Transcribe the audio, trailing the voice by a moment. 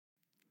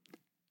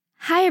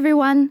Hi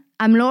everyone,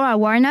 I'm Laura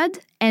Warnod,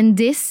 and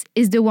this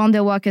is the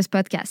WonderWorkers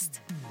podcast.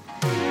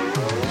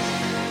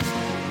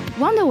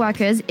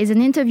 WonderWorkers is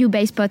an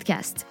interview-based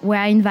podcast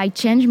where I invite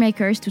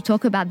changemakers to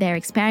talk about their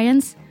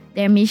experience,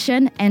 their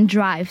mission, and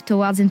drive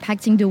towards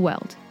impacting the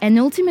world, and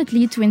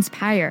ultimately to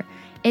inspire,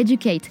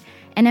 educate,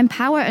 and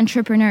empower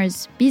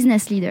entrepreneurs,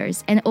 business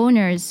leaders, and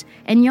owners,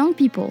 and young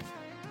people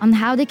on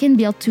how they can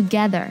build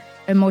together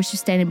a more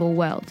sustainable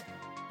world.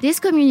 This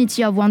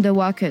community of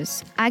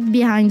WonderWorkers act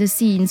behind the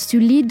scenes to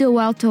lead the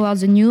world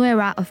towards a new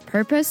era of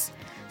purpose,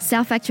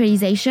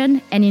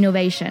 self-actualization, and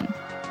innovation.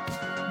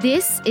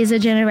 This is a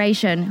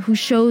generation who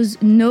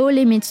shows no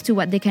limits to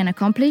what they can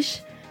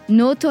accomplish,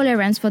 no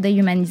tolerance for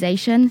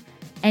dehumanization,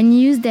 and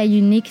use their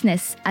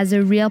uniqueness as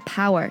a real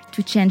power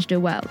to change the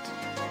world.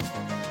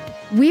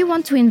 We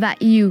want to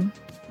invite you,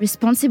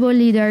 responsible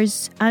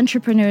leaders,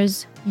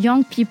 entrepreneurs,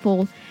 young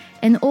people,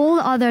 and all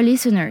other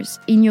listeners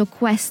in your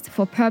quest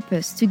for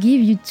purpose to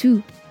give you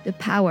too the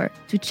power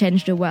to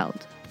change the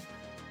world.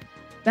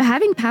 But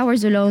having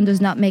powers alone does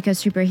not make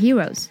us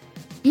superheroes.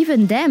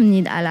 Even them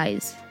need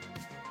allies.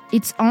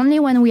 It's only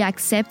when we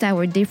accept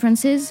our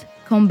differences,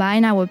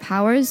 combine our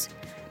powers,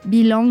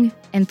 belong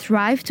and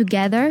thrive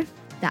together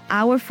that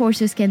our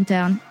forces can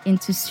turn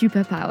into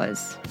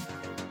superpowers.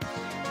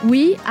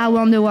 We are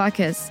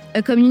WonderWorkers,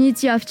 a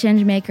community of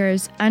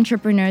changemakers,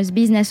 entrepreneurs,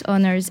 business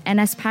owners, and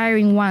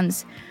aspiring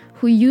ones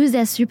who use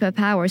their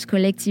superpowers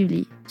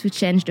collectively to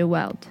change the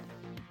world.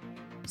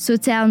 So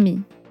tell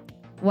me,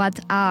 what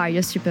are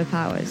your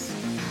superpowers?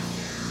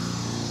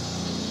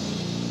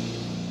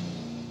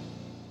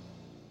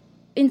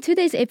 In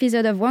today's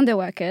episode of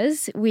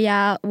WonderWorkers, we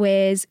are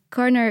with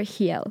Connor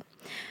Hill.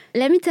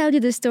 Let me tell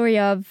you the story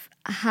of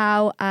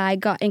how I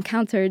got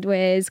encountered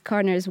with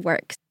Connor's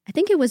work. I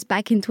think it was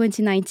back in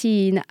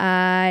 2019,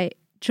 I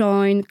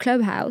joined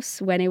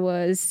Clubhouse when it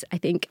was, I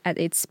think, at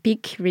its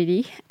peak,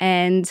 really.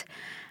 And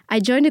I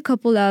joined a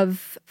couple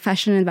of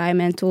fashion,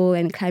 environmental,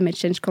 and climate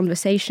change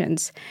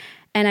conversations.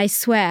 And I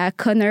swear,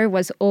 Connor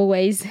was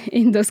always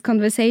in those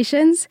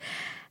conversations.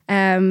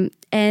 And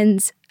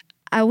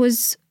I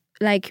was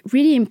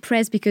really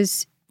impressed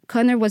because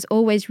Connor was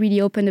always really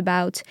open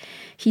about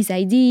his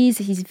ideas,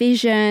 his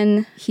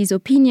vision, his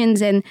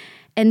opinions,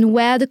 and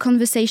where the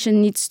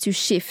conversation needs to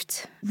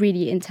shift,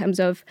 really, in terms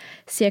of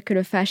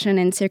circular fashion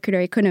and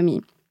circular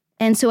economy.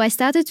 And so I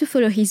started to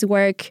follow his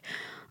work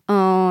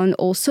on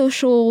all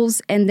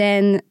socials. And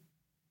then,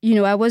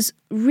 I was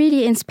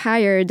really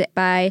inspired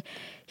by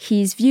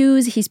his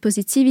views, his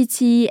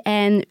positivity,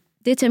 and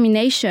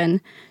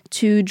determination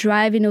to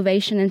drive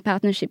innovation and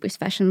partnership with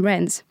fashion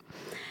brands.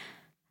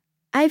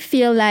 I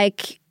feel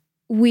like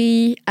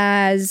we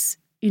as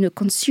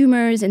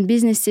consumers and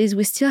businesses,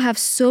 we still have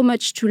so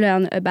much to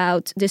learn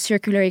about the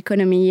circular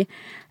economy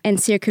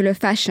and circular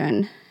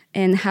fashion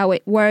and how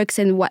it works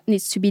and what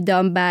needs to be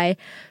done by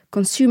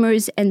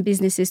consumers and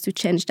businesses to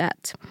change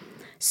that.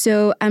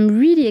 So I'm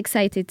really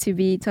excited to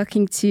be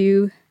talking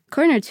to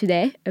Connor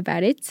today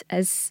about it,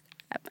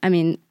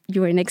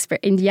 you're an expert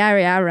in the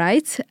area,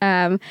 right?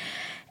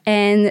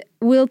 And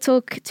we'll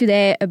talk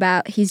today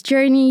about his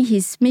journey,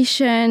 his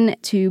mission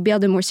to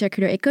build a more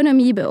circular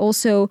economy, but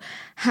also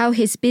how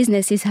his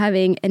business is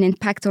having an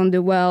impact on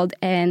the world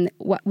and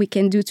what we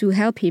can do to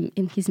help him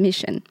in his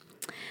mission.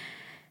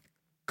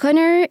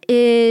 Connor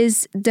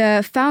is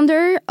the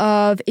founder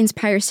of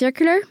Inspire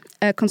Circular,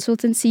 a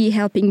consultancy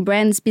helping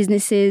brands,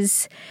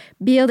 businesses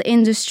build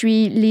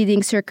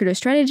industry-leading circular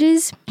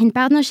strategies. In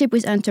partnership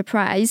with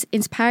Enterprise,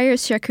 Inspire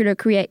Circular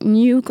create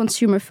new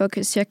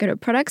consumer-focused circular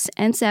products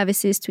and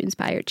services to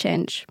inspire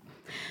change.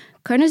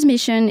 Connor's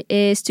mission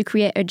is to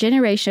create a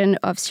generation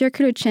of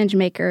circular change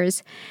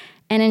makers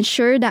and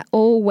ensure that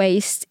all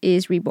waste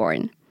is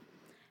reborn.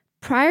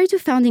 Prior to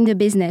founding the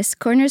business,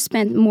 Connor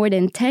spent more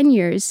than 10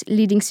 years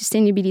leading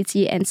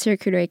sustainability and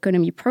circular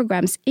economy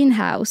programs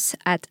in-house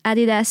at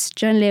Adidas,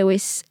 John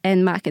Lewis,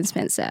 and Marks &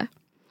 Spencer.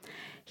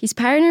 His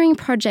pioneering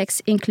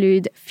projects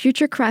include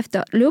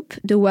Futurecraft.loop,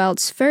 the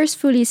world's first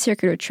fully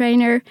circular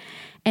trainer,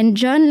 and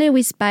John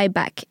Lewis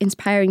Buyback,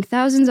 inspiring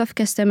thousands of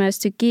customers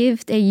to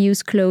give their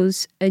used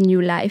clothes a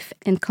new life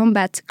and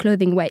combat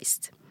clothing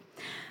waste.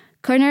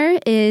 Connor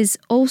is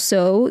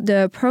also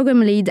the program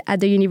lead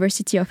at the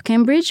University of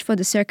Cambridge for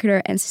the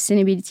Circular and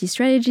Sustainability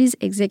Strategies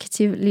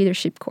Executive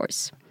Leadership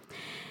course.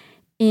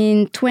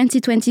 In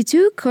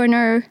 2022,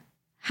 Connor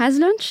has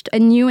launched a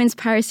new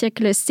Inspire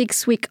Circular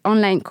 6-week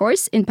online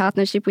course in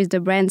partnership with the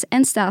brands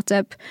and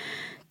startup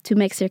to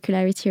make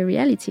circularity a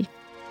reality.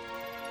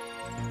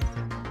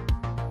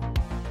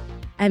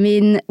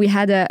 We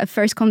had a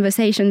first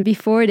conversation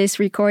before this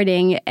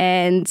recording,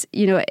 and,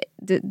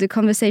 the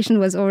conversation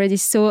was already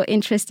so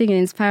interesting and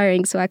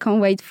inspiring. So I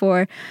can't wait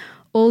for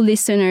all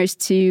listeners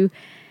to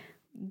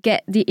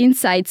get the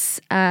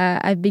insights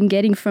I've been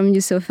getting from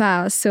you so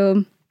far.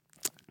 So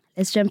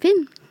let's jump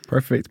in.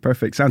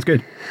 Perfect. Sounds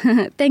good.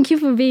 Thank you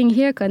for being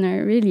here,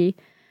 Connor, really.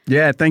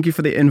 Yeah, thank you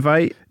for the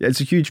invite.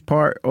 It's a huge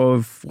part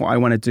of what I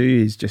want to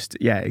do is just,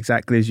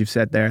 exactly as you've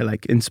said there,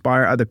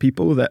 inspire other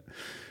people that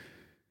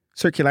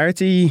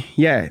Circularity,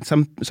 yeah,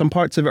 some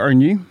parts of it are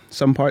new.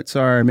 Some parts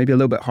are maybe a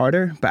little bit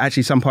harder, but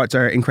actually some parts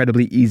are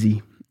incredibly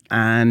easy.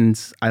 And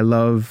I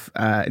love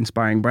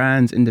inspiring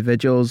brands,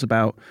 individuals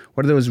about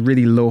what are those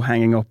really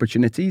low-hanging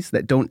opportunities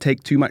that don't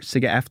take too much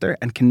to get after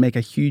and can make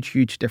a huge,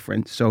 huge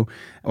difference. So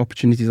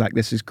opportunities like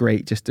this is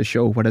great just to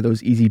show what are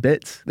those easy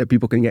bits that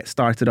people can get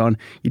started on.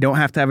 You don't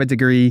have to have a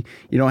degree.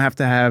 You don't have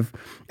to have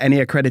any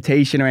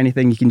accreditation or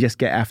anything. You can just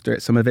get after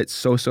it. Some of it's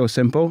so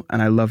simple.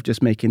 And I love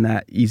just making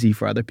that easy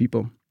for other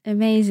people.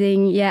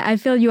 Amazing. Yeah, I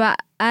feel you are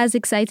as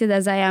excited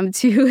as I am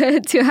to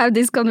to have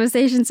this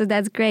conversation, so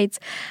that's great.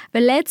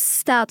 But let's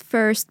start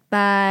first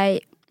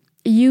by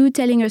you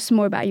telling us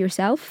more about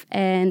yourself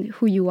and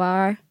who you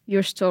are,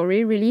 your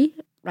story really,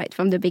 right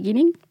from the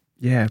beginning.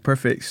 Yeah,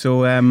 perfect.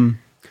 So I don't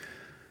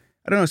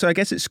know. So I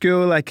guess at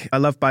school, like I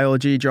love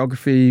biology,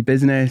 geography,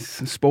 business,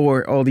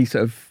 sport, all these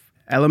sort of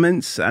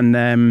elements.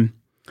 And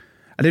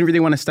I didn't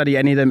really want to study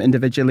any of them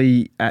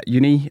individually at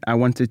uni. I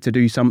wanted to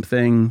do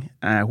something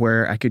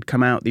where I could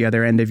come out the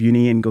other end of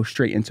uni and go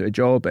straight into a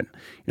job. And,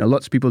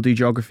 lots of people do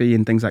geography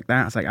and things like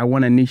that. It's like, I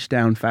want to niche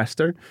down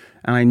faster.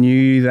 And I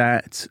knew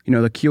that,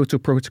 the Kyoto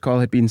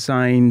Protocol had been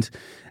signed.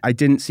 I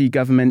didn't see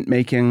government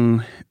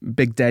making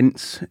big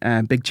dents,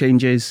 big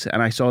changes.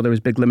 And I saw there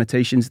was big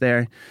limitations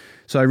there.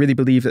 So I really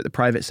believed that the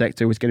private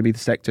sector was going to be the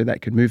sector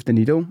that could move the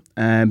needle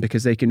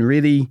because they can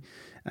really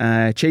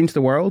change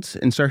the world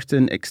in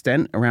certain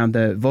extent around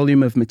the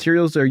volume of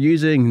materials they're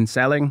using and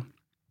selling,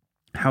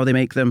 how they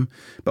make them,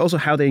 but also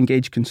how they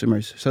engage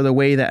consumers. So the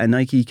way that a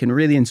Nike can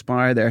really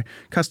inspire their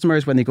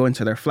customers when they go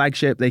into their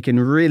flagship, they can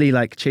really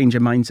change a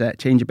mindset,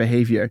 change a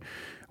behavior.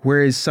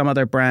 Whereas some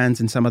other brands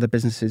and some other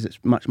businesses, it's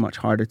much, much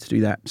harder to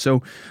do that.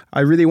 So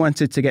I really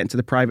wanted to get into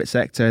the private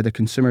sector, the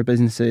consumer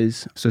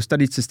businesses. So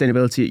studied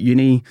sustainability at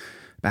uni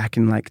back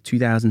in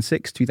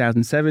 2006,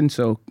 2007.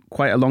 So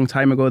quite a long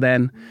time ago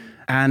then.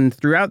 And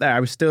throughout that, I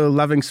was still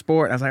loving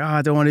sport. I was like,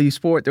 I don't want to do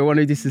sport. I don't want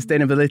to do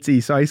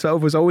sustainability. So I sort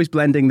of was always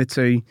blending the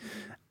two.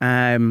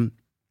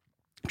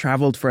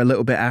 Traveled for a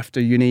little bit after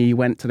uni,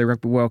 went to the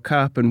Rugby World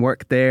Cup and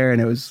worked there.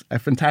 And it was a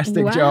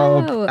fantastic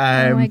job. Oh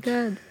my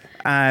God.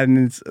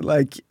 And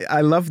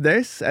I love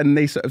this. And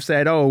they sort of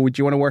said, would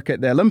you want to work at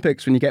the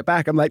Olympics when you get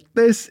back? I'm like,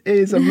 this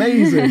is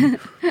amazing.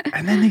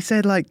 And then they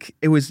said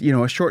it was,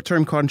 a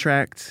short-term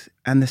contract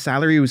and the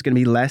salary was going to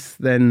be less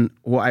than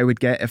what I would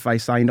get if I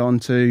signed on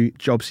to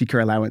job seeker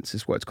allowance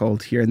is what it's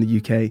called here in the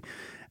UK.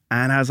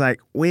 And I was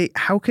like, wait,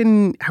 how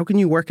can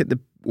you work at the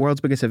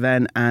world's biggest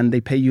event and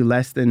they pay you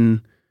less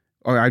than,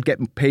 or I'd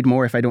get paid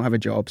more if I don't have a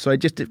job. So I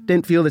just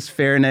didn't feel this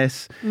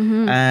fairness.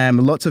 Mm-hmm.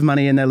 Lots of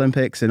money in the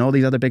Olympics and all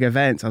these other big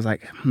events. I was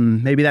like,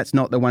 maybe that's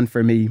not the one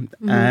for me.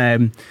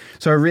 Mm-hmm.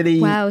 So I really...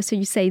 Wow, so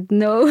you say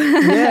no.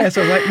 Yeah,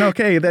 so I was like,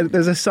 okay,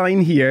 there's a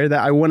sign here that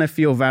I want to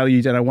feel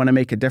valued and I want to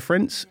make a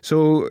difference.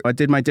 So I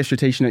did my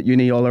dissertation at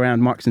uni all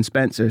around Marks and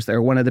Spencer's. They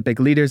were one of the big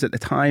leaders at the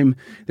time.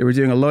 They were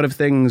doing a lot of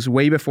things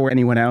way before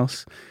anyone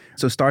else.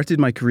 So started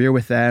my career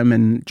with them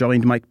and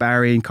joined Mike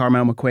Barry and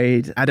Carmel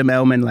McQuaid, Adam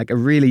Ellman, a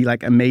really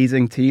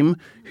amazing team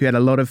who had a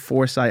lot of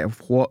foresight of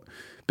what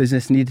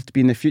business needed to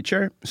be in the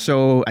future.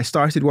 So I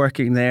started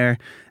working there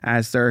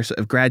as their sort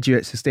of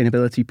graduate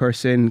sustainability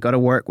person, got to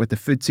work with the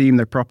food team,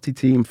 their property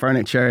team,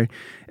 furniture.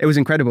 It was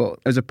incredible.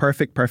 It was a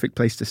perfect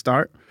place to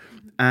start.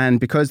 And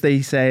because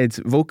they said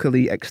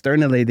vocally,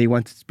 externally, they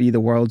wanted to be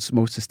the world's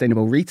most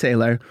sustainable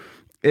retailer,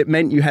 it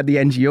meant you had the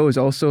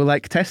NGOs also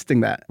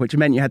testing that, which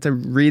meant you had to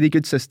really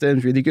good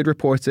systems, really good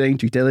reporting,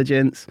 due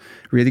diligence,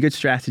 really good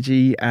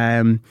strategy.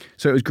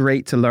 So it was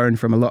great to learn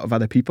from a lot of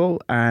other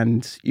people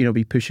and,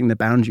 be pushing the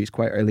boundaries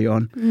quite early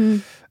on.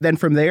 Mm. Then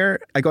from there,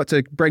 I got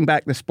to bring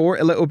back the sport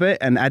a little bit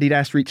and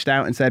Adidas reached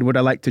out and said, would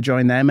I like to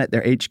join them at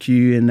their HQ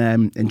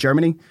in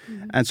Germany?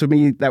 Mm. And so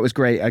me, that was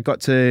great. I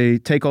got to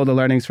take all the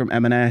learnings from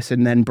M&S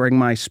and then bring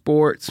my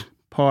sport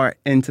part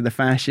into the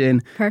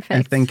fashion. Perfect.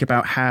 And think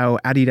about how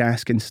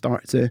Adidas can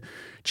start to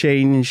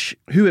change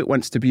who it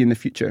wants to be in the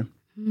future.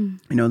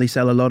 Mm. They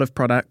sell a lot of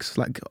products,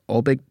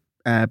 all big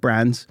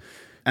brands.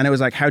 And it was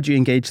how do you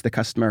engage the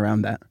customer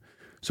around that?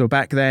 So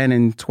back then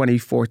in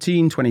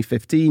 2014,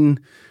 2015,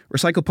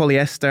 recycled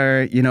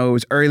polyester, it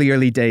was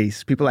early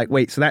days. People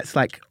wait, so that's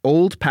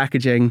old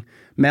packaging,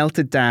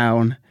 melted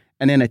down,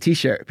 and then a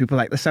t-shirt. People are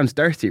like, this sounds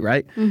dirty,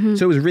 right? Mm-hmm.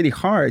 So it was really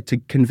hard to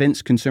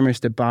convince consumers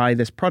to buy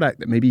this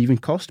product that maybe even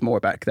cost more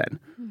back then.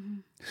 Mm-hmm.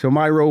 So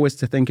my role was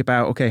to think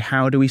about, okay,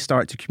 how do we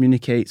start to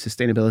communicate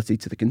sustainability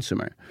to the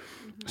consumer?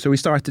 Mm-hmm. So we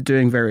started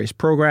doing various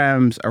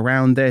programs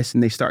around this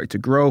and they started to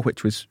grow,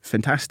 which was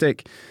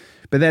fantastic.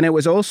 But then it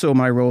was also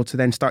my role to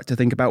then start to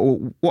think about,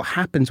 what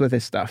happens with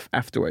this stuff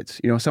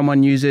afterwards?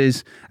 Someone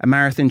uses a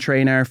marathon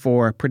trainer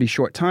for a pretty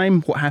short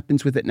time. What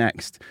happens with it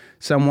next?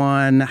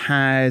 Someone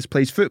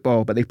plays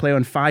football, but they play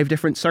on 5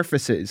 different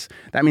surfaces.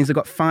 That means they've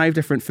got 5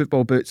 different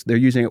football boots they're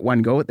using at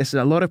one go. This is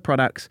a lot of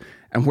products.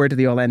 And where do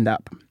they all end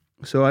up?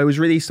 So I was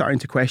really starting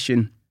to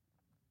question,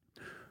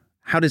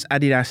 how does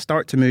Adidas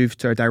start to move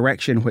to a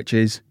direction which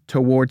is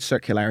towards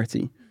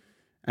circularity?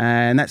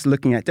 And that's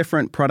looking at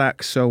different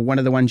products. So one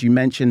of the ones you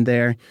mentioned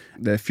there,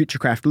 the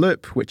Futurecraft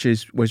Loop, which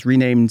was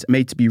renamed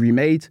Made to be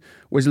Remade,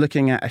 was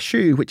looking at a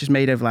shoe which is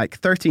made of like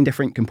 13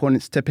 different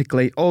components,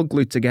 typically all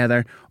glued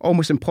together,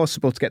 almost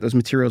impossible to get those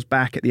materials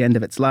back at the end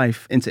of its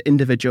life into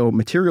individual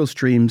material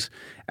streams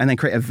and then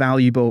create a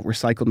valuable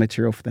recycled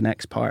material for the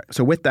next part.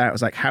 So with that, I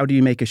was like, how do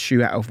you make a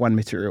shoe out of one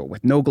material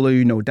with no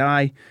glue, no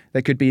dye,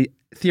 that could be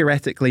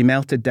theoretically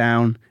melted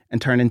down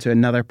and turned into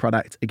another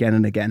product again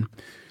and again?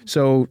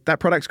 So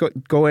that product's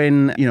got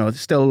going, there's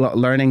still a lot of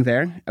learning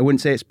there. I wouldn't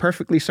say it's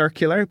perfectly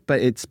circular,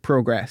 but it's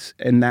progress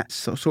in that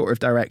sort of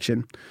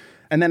direction.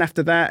 And then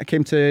after that, I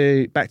came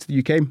back to the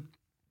UK,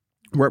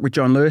 worked with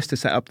John Lewis to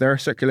set up their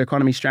circular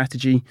economy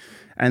strategy.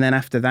 And then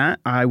after that,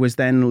 I was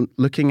then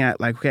looking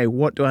at okay,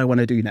 what do I want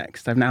to do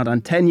next? I've now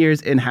done 10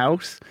 years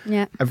in-house.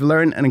 Yeah. I've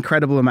learned an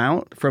incredible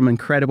amount from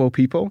incredible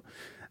people,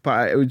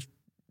 but it was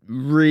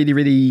really,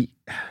 really,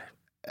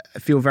 I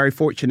feel very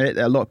fortunate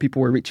that a lot of people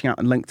were reaching out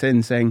on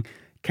LinkedIn saying,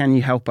 can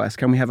you help us?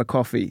 Can we have a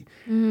coffee?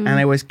 Mm. And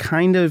I was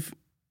kind of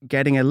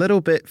getting a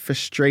little bit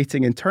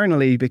frustrating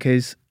internally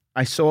because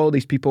I saw all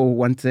these people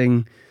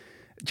wanting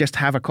just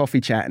have a coffee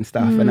chat and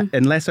stuff. And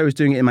unless I was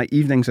doing it in my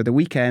evenings or the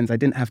weekends, I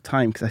didn't have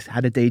time because I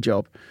had a day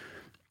job.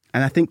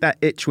 And I think that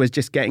itch was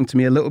just getting to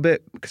me a little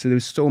bit because there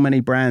was so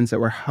many brands that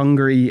were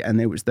hungry and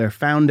it was their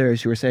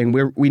founders who were saying,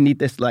 we need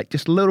this,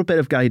 just a little bit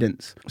of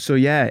guidance. So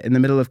yeah, in the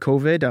middle of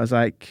COVID, I was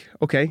like,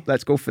 okay,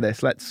 let's go for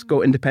this. Let's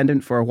go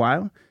independent for a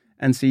while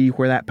and see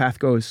where that path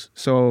goes.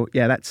 So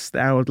yeah, that's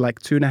now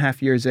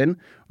 2.5 years in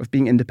of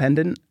being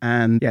independent.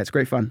 And yeah, it's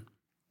great fun.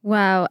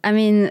 Wow. I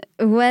mean,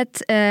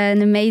 what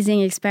an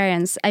amazing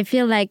experience. I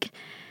feel like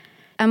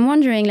I'm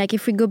wondering,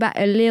 if we go back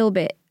a little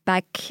bit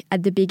back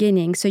at the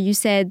beginning. So you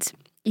said,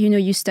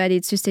 you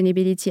studied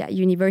sustainability at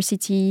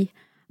university.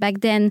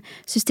 Back then,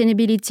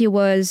 sustainability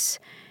was,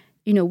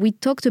 we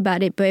talked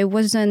about it, but it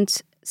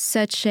wasn't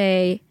such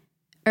a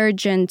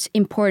urgent,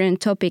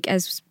 important topic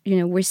as,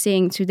 we're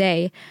seeing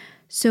today.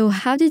 So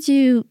how did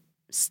you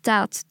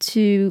start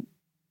to,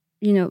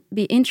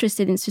 be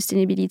interested in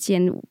sustainability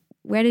and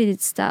where did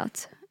it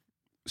start?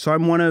 So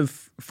I'm one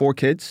of 4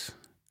 kids.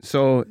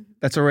 So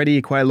that's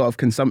already quite a lot of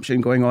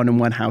consumption going on in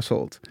one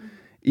household.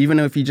 Even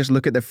if you just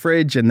look at the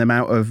fridge and the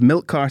amount of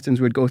milk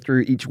cartons we'd go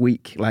through each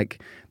week,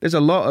 there's a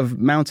lot of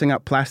mounting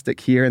up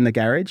plastic here in the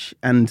garage.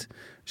 And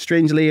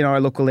strangely, in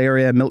our local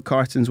area, milk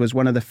cartons was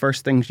one of the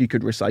first things you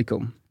could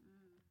recycle.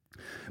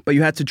 But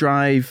you had to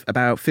drive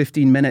about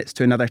 15 minutes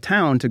to another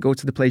town to go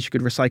to the place you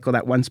could recycle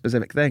that one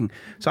specific thing.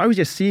 So I was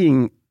just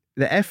seeing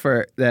the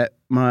effort that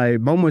my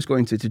mom was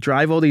going to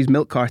drive all these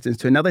milk cartons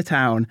to another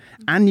town,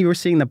 and you were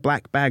seeing the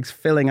black bags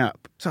filling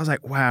up. So I was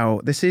like,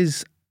 wow, this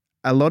is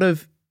a lot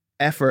of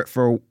effort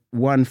for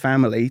one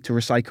family to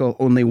recycle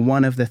only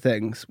one of the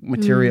things,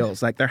 materials.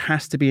 There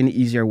has to be an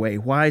easier way.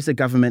 Why is the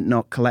government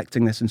not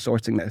collecting this and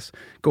sorting this?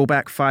 Go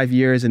back 5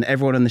 years and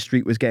everyone on the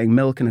street was getting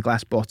milk in a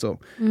glass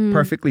bottle.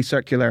 Perfectly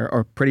circular,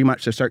 or pretty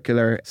much a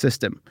circular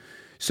system.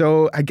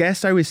 So I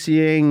guess I was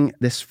seeing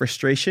this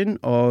frustration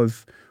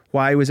of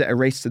why was it a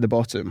race to the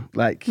bottom?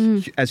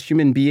 As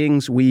human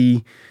beings,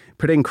 we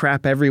put in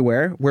crap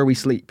everywhere where we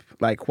sleep.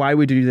 Why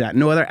would we do that?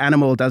 No other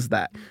animal does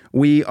that.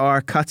 We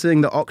are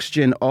cutting the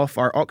oxygen off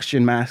our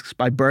oxygen masks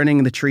by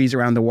burning the trees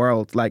around the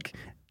world.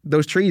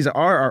 Those trees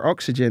are our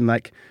oxygen.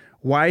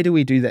 Why do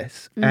we do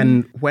this?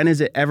 And when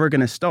is it ever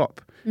going to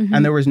stop?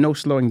 And there was no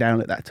slowing down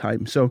at that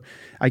time. So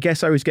I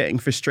guess I was getting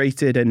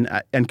frustrated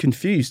and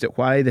confused at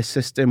why the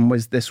system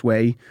was this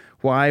way.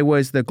 Why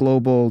was the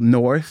global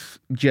north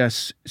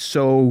just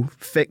so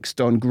fixed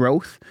on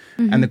growth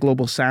and the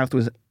global south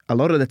was a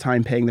lot of the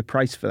time paying the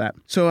price for that?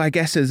 So I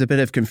guess there's a bit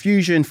of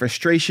confusion,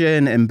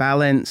 frustration,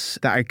 imbalance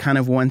that I kind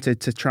of wanted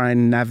to try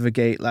and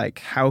navigate.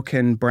 How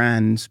can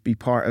brands be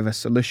part of a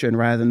solution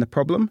rather than the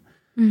problem?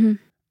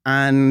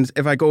 And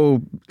if I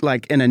go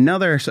in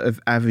another sort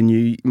of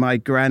avenue, my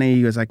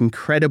granny was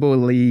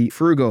incredibly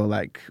frugal,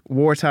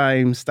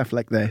 wartime, stuff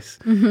like this.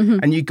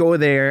 And you go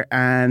there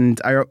and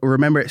I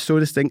remember it so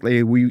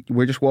distinctly. We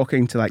were just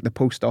walking to the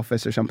post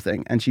office or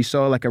something and she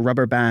saw a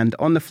rubber band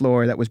on the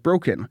floor that was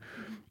broken.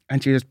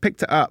 And she just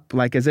picked it up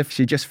as if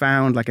she just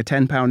found a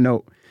 £10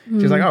 note. She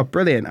was like, oh,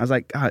 brilliant. I was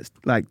like, oh, it's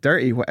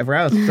dirty, whatever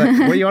else. It's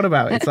what are you on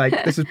about? It's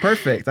this is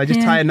perfect. I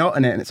just tie a knot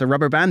in it and it's a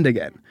rubber band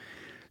again.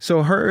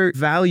 So her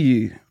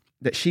value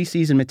that she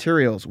sees in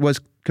materials was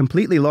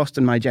completely lost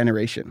in my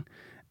generation,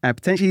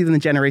 potentially even the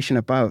generation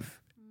above.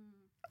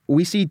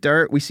 We see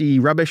dirt, we see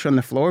rubbish on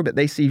the floor, but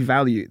they see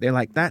value. They're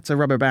like, that's a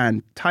rubber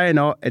band. Tie a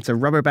knot, it's a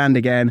rubber band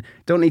again.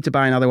 Don't need to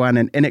buy another one,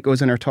 and in it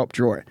goes in our top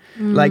drawer.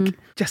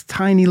 Just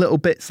tiny little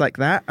bits like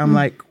that. I'm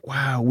like,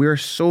 wow, we're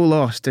so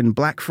lost in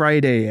Black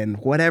Friday and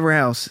whatever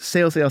else.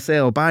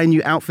 Sale, buy a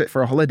new outfit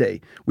for a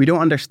holiday. We don't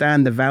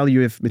understand the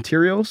value of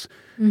materials,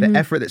 the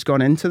effort that's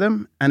gone into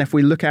them. And if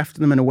we look after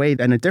them in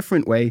a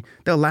different way,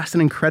 they'll last an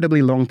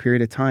incredibly long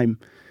period of time.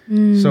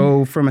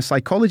 So from a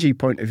psychology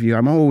point of view,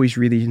 I'm always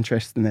really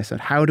interested in this.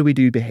 And how do we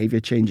do behavior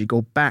change? You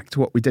go back to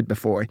what we did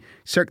before.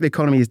 Circular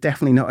economy is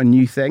definitely not a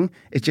new thing.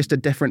 It's just a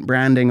different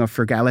branding of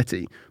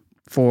frugality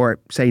for,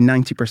 say,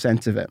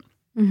 90% of it.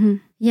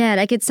 Yeah,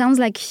 like it sounds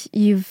like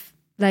you've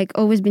like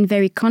always been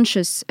very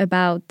conscious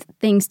about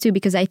things too,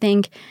 because I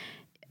think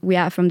we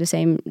are from the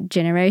same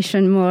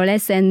generation more or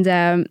less, and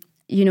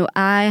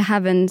I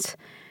haven't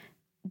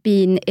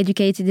been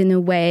educated in a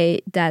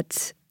way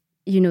that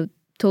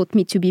taught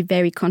me to be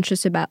very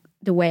conscious about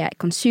the way I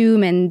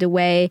consume and the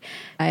way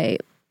I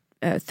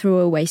throw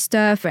away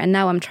stuff. And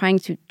now I'm trying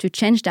to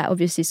change that,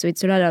 obviously. So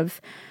it's a lot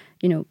of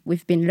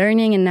we've been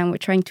learning and now we're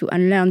trying to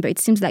unlearn. But it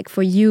seems like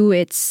for you,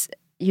 it's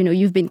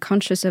you've been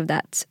conscious of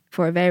that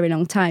for a very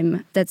long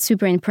time. That's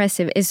super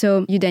impressive. And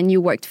so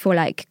you worked for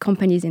like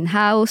companies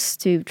in-house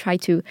to try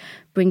to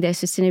bring their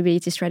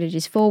sustainability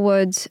strategies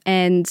forward.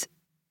 And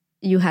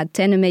you had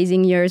 10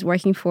 amazing years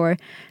working for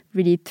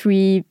really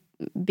 3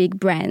 big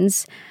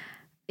brands.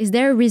 Is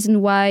there a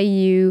reason why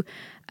you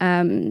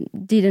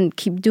didn't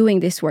keep doing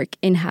this work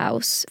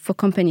in-house for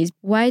companies?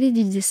 Why did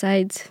you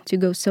decide to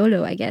go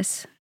solo, I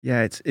guess?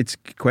 Yeah, it's a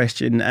good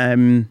question.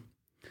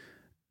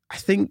 I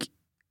think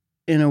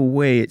in a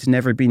way, it's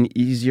never been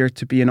easier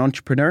to be an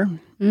entrepreneur.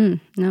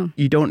 No.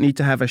 You don't need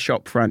to have a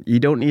shop front. You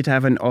don't need to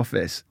have an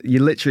office.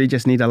 You literally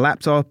just need a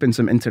laptop and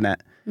some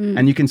internet,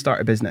 and you can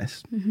start a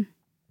business.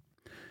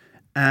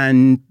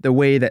 And the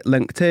way that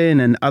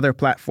LinkedIn and other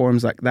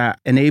platforms like that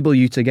enable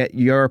you to get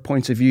your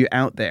point of view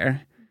out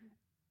there,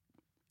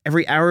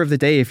 every hour of the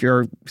day, if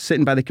you're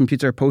sitting by the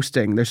computer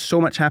posting, there's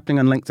so much happening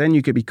on LinkedIn.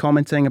 You could be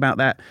commenting about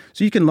that.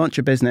 So you can launch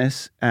a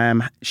business,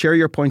 share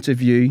your point of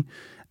view,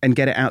 and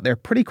get it out there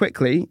pretty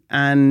quickly.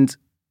 And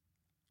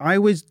I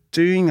was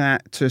doing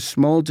that to a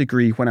small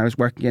degree when I was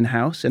working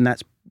in-house. And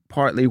that's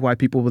partly why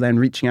people were then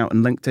reaching out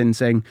on LinkedIn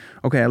saying,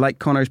 okay, I like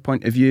Connor's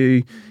point of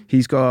view.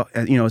 He's got,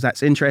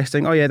 that's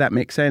interesting. Oh yeah, that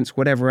makes sense.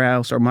 Whatever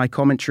else. Or my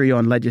commentary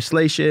on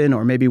legislation,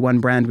 or maybe one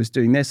brand was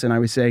doing this and I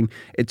was saying,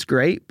 it's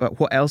great, but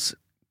what else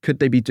could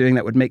they be doing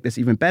that would make this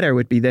even better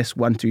would be this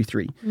 1, 2,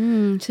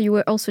 3. So you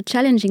were also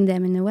challenging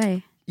them in a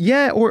way.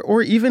 Yeah,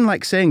 or even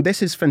like saying,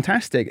 this is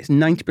fantastic. It's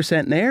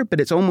 90% there, but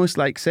it's almost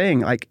like saying,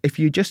 like, if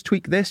you just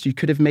tweak this, you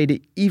could have made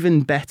it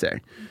even better.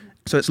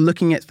 So it's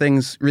looking at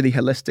things really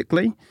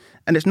holistically.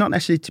 And it's not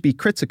necessarily to be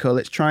critical,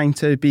 it's trying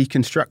to be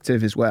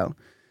constructive as well.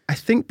 I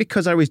think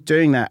because I was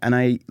doing that and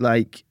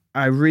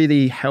I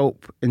really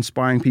help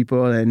inspiring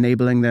people and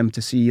enabling them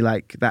to see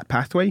like that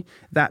pathway,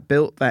 that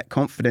built that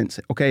confidence.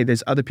 Okay,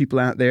 there's other people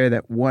out there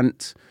that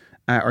want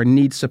or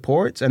need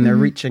support and they're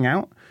reaching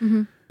out.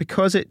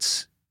 Because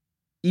it's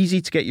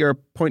easy to get your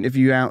point of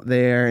view out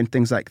there and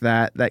things like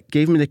that, that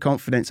gave me the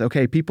confidence,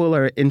 okay, people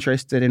are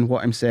interested in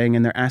what I'm saying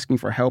and they're asking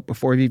for help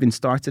before I've even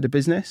started a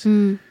business.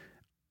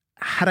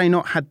 Had I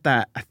not had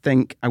that, I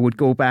think I would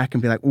go back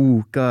and be like,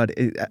 oh, God,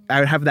 I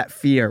would have that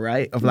fear,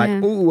 right? Of like,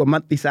 oh, a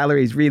monthly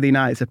salary is really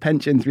nice. A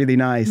pension's really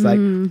nice. Like,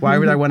 why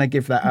would I want to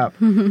give that up?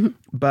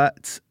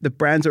 But the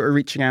brands that were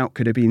reaching out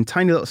could have been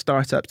tiny little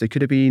startups. They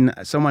could have been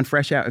someone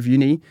fresh out of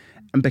uni.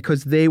 And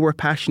because they were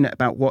passionate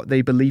about what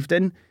they believed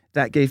in,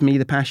 that gave me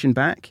the passion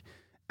back.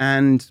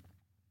 And,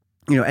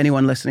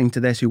 anyone listening to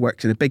this who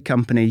works in a big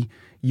company,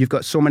 you've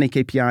got so many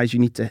KPIs you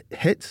need to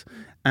hit.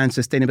 And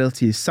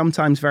sustainability is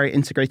sometimes very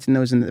integrated in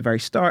those in the very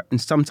start, and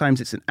sometimes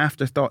it's an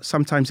afterthought,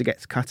 sometimes it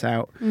gets cut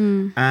out.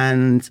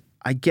 And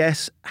I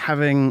guess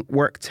having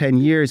worked 10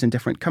 years in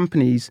different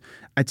companies,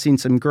 I'd seen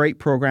some great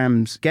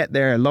programs get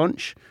there,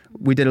 launch.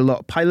 We did a lot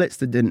of pilots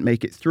that didn't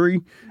make it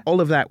through.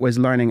 All of that was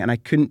learning, and I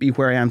couldn't be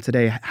where I am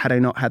today had I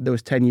not had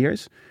those 10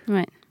 years.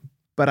 Right.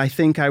 But I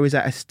think I was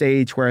at a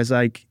stage where I was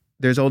like,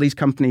 there's all these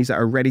companies that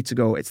are ready to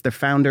go. It's the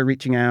founder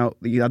reaching out,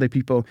 the other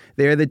people,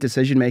 they're the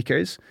decision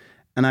makers.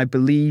 And I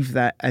believe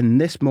that in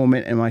this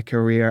moment in my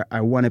career, I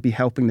want to be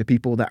helping the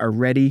people that are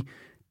ready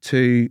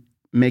to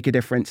make a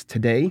difference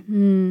today.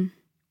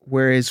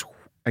 Whereas,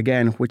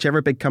 again,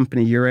 whichever big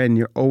company you're in,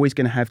 you're always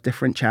going to have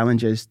different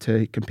challenges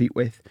to compete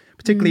with.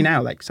 Particularly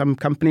now, like some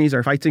companies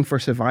are fighting for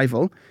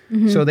survival.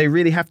 So they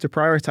really have to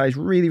prioritize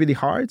really, really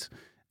hard.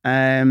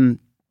 And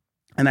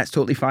that's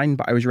totally fine.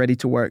 But I was ready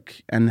to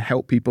work and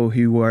help people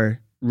who were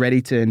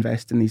ready to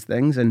invest in these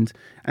things and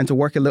to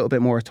work a little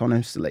bit more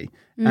autonomously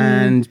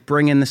and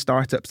bring in the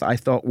startups that I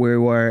thought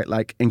were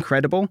like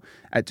incredible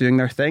at doing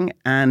their thing.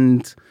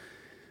 And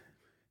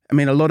I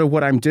mean, a lot of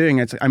what I'm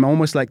doing, I'm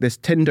almost like this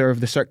Tinder of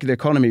the circular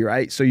economy,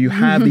 right? So you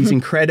have these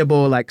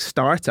incredible like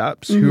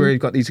startups who have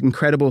got these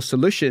incredible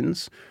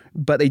solutions,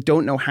 but they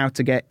don't know how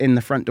to get in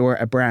the front door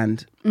a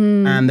brand.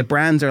 And the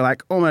brands are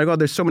like, oh my God,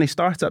 there's so many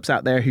startups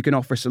out there who can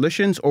offer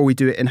solutions, or we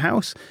do it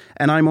in-house.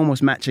 And I'm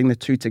almost matching the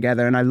two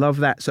together. And I love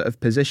that sort of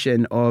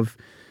position of,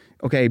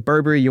 okay,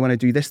 Burberry, you want to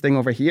do this thing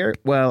over here?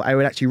 Well, I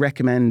would actually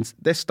recommend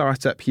this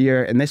startup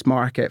here in this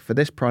market for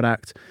this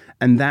product.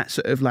 And that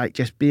sort of like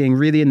just being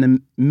really in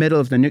the middle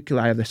of the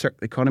nuclei of the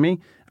circular economy,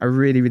 I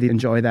really, really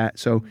enjoy that.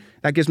 So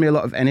that gives me a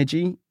lot of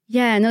energy.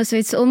 Yeah, no, so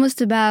it's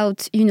almost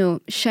about,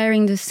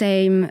 sharing the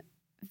same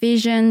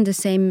vision, the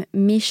same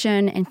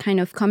mission, and kind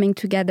of coming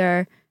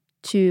together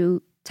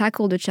to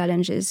tackle the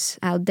challenges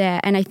out there.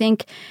 And I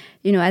think,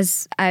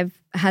 as I've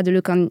had a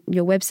look on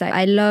your website,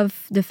 I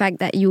love the fact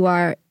that you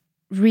are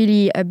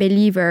really a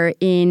believer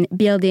in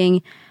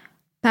building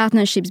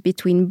partnerships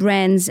between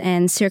brands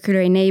and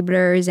circular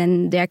enablers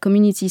and their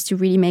communities to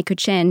really make a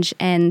change.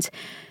 And,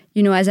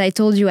 as I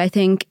told you, I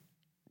think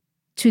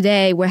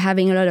today we're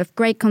having a lot of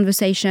great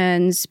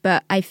conversations,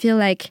 but I feel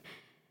like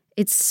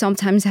it's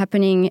sometimes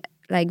happening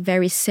like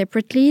very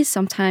separately.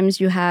 Sometimes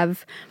you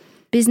have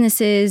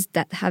businesses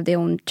that have their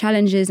own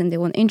challenges and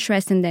their own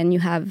interests, and then you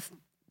have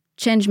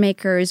change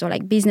makers or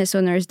like business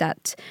owners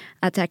that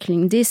are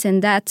tackling this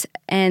and that.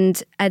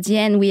 And at the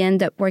end, we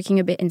end up working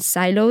a bit in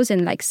silos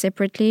and like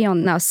separately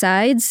on our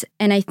sides.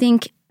 And I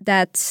think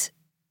that,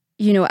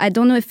 I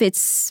don't know if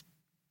it's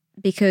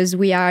because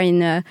we are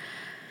in a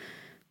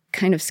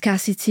kind of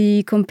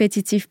scarcity,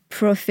 competitive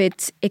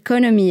profit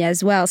economy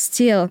as well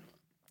still.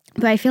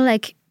 But I feel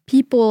like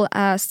people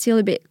are still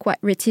a bit quite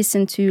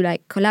reticent to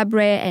like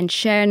collaborate and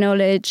share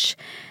knowledge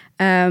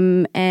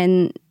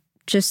and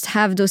just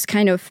have those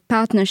kind of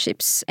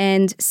partnerships.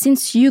 And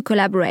since you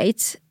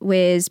collaborate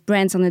with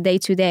brands on a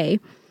day-to-day,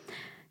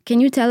 can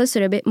you tell us a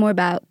little bit more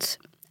about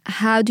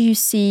how do you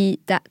see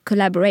that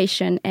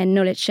collaboration and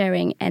knowledge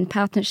sharing and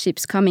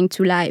partnerships coming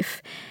to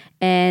life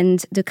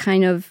and the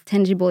kind of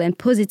tangible and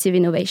positive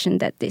innovation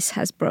that this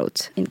has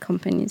brought in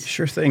companies?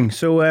 Sure thing.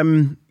 So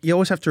you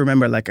always have to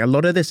remember, like, a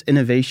lot of this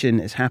innovation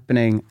is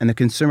happening and the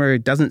consumer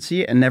doesn't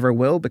see it and never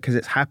will because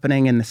it's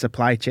happening in the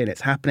supply chain.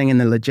 It's happening in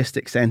the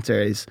logistics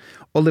centers,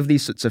 all of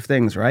these sorts of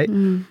things, right?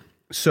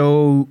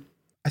 So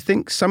I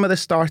think some of the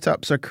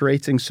startups are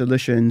creating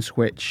solutions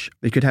which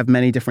they could have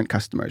many different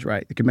customers,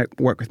 right? They could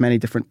work with many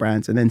different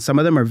brands. And then some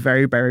of them are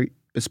very, very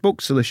bespoke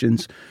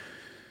solutions.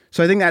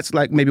 So I think that's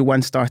like maybe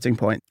one starting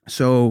point.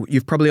 So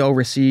you've probably all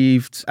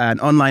received an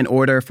online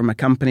order from a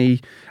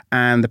company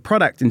and the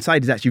product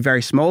inside is actually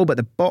very small, but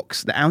the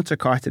box, the outer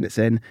carton it's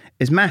in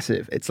is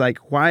massive. It's like,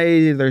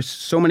 why there's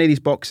so many of these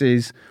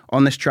boxes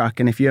on this truck?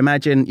 And if you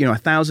imagine,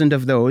 1,000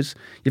 of those,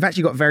 you've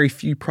actually got very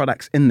few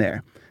products in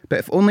there. But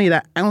if only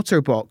that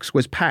outer box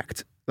was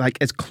packed like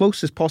as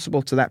close as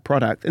possible to that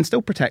product and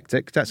still protect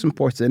it, 'cause that's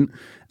important,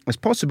 as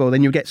possible,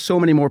 then you get so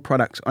many more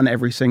products on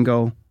every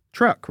single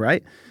truck,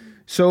 right?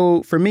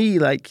 So for me,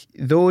 like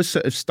those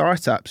sort of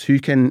startups who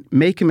can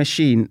make a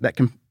machine that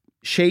can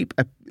shape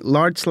a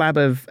large slab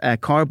of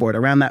cardboard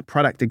around that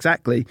product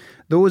exactly,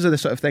 those are the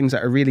sort of things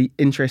that are really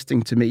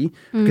interesting to me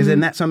because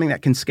then that's something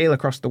that can scale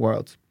across the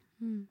world.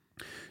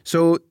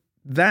 So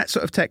that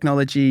sort of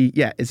technology,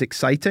 is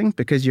exciting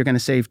because you're going to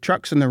save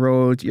trucks on the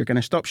road, you're going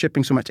to stop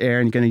shipping so much air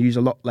and you're going to use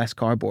a lot less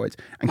cardboard.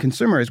 And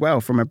consumer as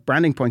well, from a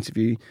branding point of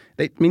view,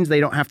 it means they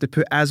don't have to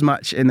put as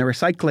much in the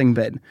recycling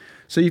bin.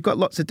 So you've got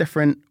lots of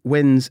different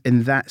wins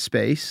in that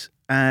space.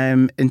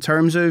 In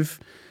terms of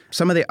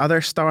some of the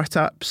other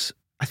startups,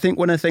 I think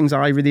one of the things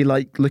I really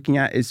like looking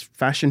at is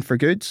Fashion for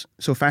Goods.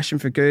 So Fashion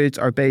for Goods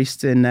are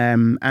based in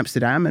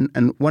Amsterdam,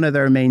 and one of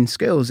their main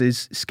skills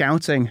is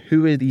scouting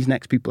who are these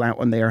next people out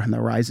on the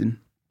horizon.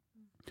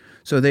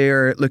 So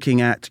they're looking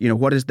at,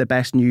 what is the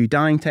best new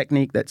dyeing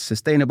technique that's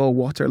sustainable,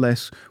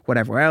 waterless,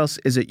 whatever else.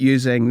 Is it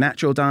using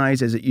natural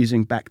dyes? Is it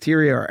using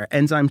bacteria or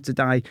enzymes to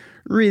dye?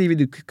 Really,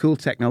 really cool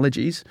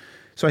technologies.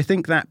 So I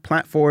think that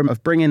platform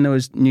of bringing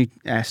those new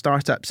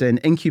startups in,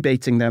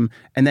 incubating them,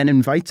 and then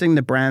inviting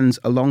the brands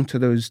along to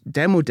those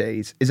demo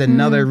days is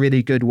another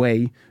really good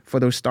way for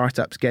those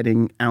startups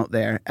getting out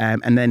there.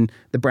 And then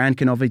the brand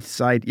can obviously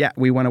decide,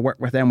 we want to work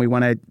with them. We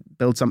want to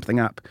build something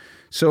up.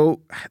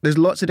 So there's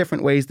lots of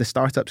different ways the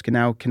startups can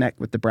now connect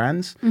with the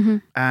brands.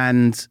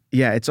 And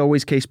it's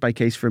always case by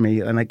case for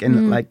me.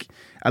 And like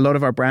a lot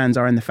of our brands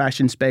are in the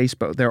fashion space,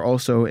 but they're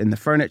also in the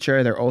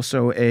furniture. They're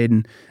also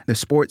in the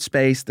sports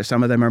space.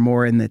 Some of them are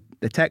more in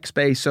the tech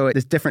space. So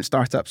there's different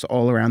startups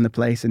all around the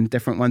place and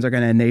different ones are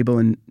going to enable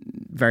in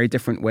very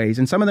different ways.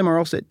 And some of them are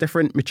also at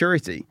different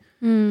maturity.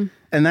 And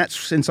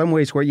that's in some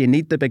ways where you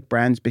need the big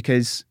brands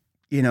because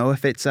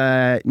if it's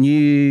a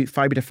new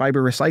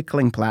fiber-to-fiber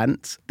recycling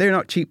plant, they're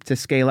not cheap to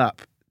scale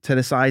up to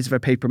the size of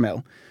a paper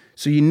mill.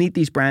 So you need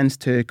these brands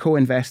to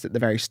co-invest at the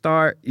very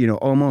start,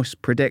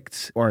 almost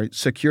predict or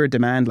secure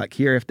demand. Like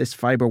here, if this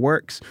fiber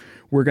works,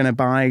 we're going to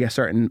buy a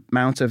certain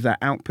amount of that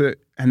output.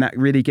 And that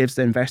really gives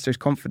the investors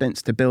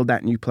confidence to build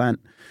that new plant.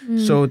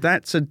 So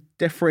that's a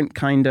different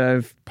kind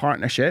of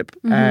partnership,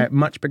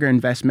 much bigger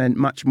investment,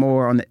 much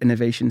more on the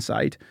innovation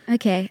side.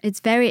 Okay, it's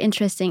very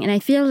interesting. And I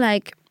feel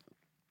like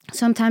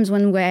sometimes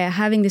when we're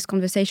having this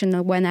conversation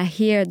or when I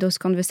hear those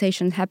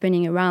conversations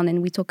happening around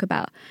and we talk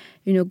about,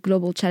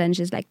 global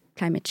challenges like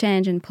climate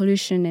change and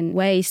pollution and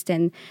waste,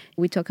 and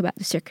we talk about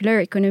the circular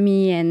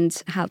economy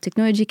and how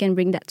technology can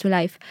bring that to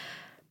life.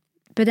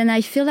 But then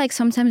I feel like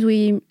sometimes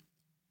we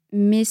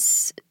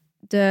miss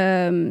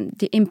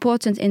the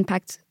important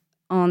impact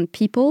on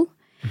people.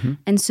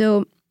 And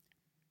so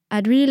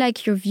I'd really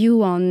like your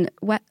view on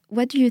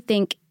what do you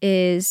think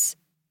is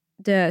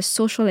the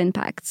social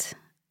impact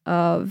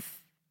of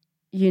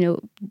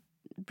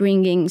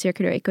bringing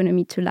circular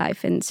economy to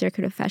life and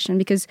circular fashion,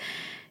 because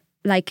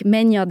like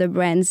many other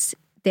brands,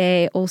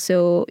 they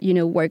also,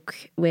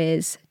 work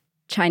with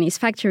Chinese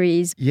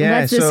factories.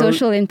 What's the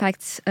social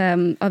impact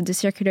of the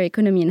circular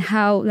economy and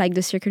how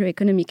the circular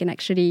economy can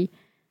actually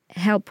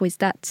help with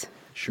that?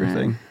 Sure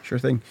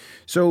thing.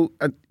 So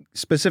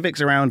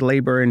specifics around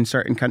labor in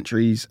certain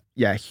countries,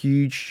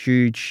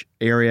 huge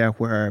area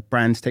where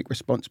brands take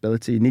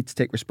responsibility, need to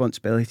take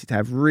responsibility to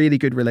have really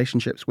good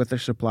relationships with their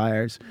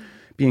suppliers,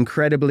 be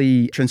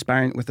incredibly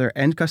transparent with their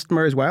end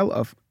customer as well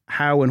of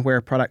how and where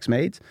a product's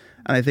made.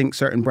 And I think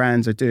certain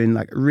brands are doing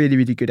like really,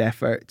 really good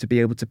effort to be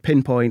able to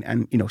pinpoint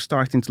and,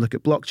 starting to look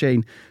at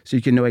blockchain so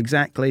you can know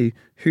exactly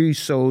who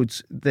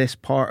sold this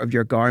part of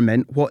your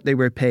garment, what they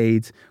were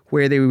paid,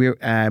 where they were,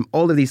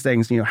 all of these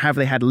things, have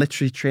they had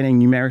literacy training,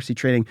 numeracy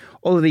training,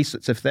 all of these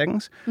sorts of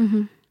things.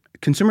 Mm-hmm.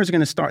 Consumers are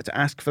going to start to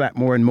ask for that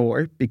more and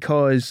more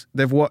because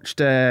they've watched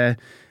a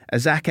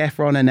Zac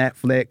Efron on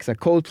Netflix, a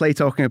Coldplay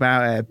talking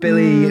about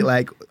Billy,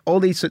 like all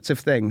these sorts of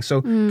things.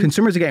 So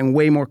consumers are getting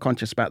way more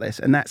conscious about this,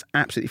 and that's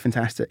absolutely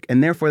fantastic.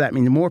 And therefore, that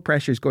means more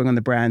pressure is going on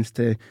the brands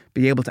to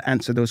be able to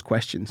answer those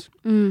questions.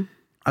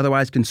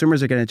 Otherwise,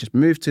 consumers are going to just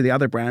move to the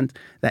other brand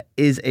that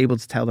is able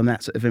to tell them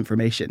that sort of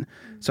information.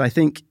 So I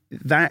think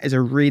that is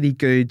a really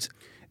good,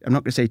 I'm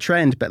not going to say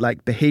trend, but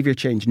like behavior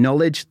change.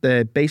 Knowledge,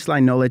 the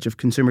baseline knowledge of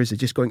consumers is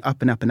just going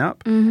up and up and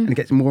up, and it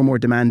gets more and more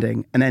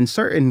demanding. And then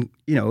certain,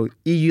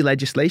 EU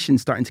legislation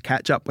starting to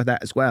catch up with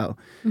that as well.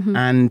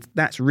 And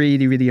that's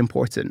really, really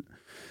important.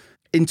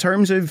 In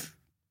terms of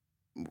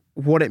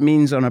what it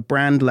means on a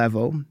brand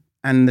level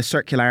and the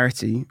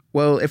circularity,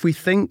 well, if we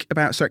think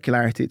about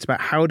circularity, it's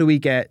about how do we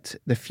get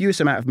the fewest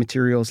amount of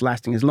materials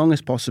lasting as long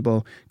as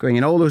possible, going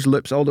in all those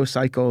loops, all those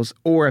cycles,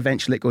 or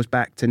eventually it goes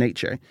back to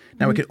nature.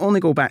 Now, it can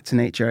only go back to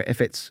nature if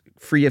it's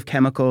free of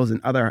chemicals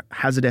and other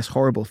hazardous,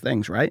 horrible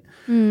things, right?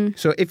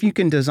 So if you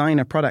can design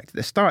a product at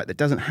the start that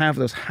doesn't have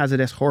those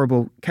hazardous,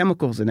 horrible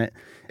chemicals in it,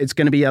 it's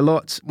going to be a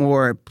lot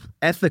more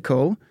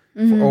ethical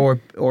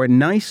or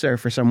nicer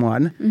for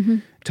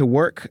someone to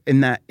work in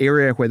that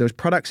area where those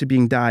products are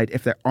being dyed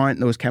if there aren't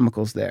those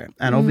chemicals there.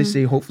 And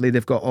obviously, hopefully,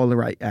 they've got all the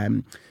right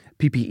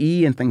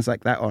PPE and things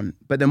like that on.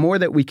 But the more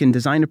that we can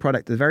design a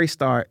product at the very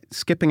start,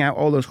 skipping out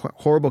all those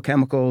horrible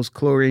chemicals,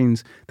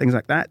 chlorines, things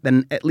like that,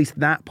 then at least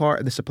that part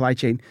of the supply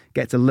chain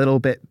gets a little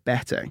bit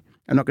better.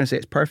 I'm not going to say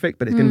it's perfect,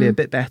 but it's going to be a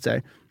bit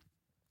better.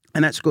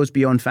 And that goes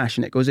beyond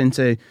fashion. It goes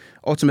into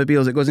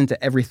automobiles. It goes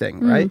into everything,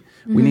 right?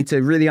 We need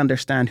to really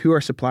understand who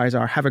our suppliers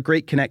are, have a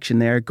great connection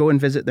there, go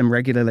and visit them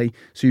regularly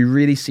so you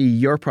really see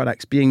your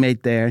products being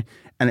made there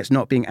and it's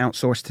not being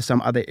outsourced to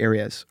some other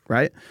areas,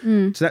 right?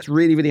 So that's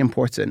really, really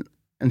important.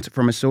 And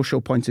from a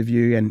social point of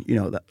view, and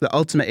the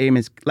ultimate aim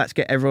is let's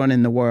get everyone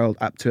in the world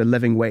up to a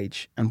living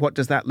wage. And what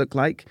does that look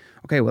like?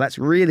 Okay, well, that's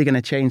really going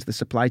to change the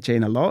supply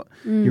chain a lot.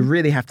 You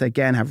really have to,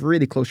 again, have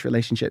really close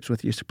relationships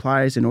with your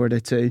suppliers in order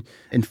to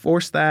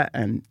enforce that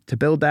and to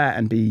build that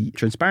and be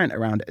transparent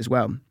around it as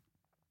well.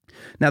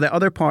 Now, the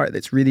other part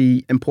that's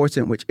really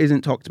important, which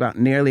isn't talked about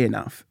nearly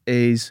enough,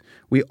 is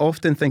we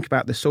often think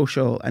about the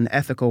social and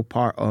ethical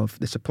part of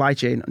the supply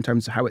chain in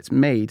terms of how it's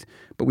made,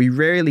 but we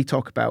rarely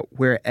talk about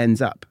where it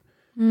ends up.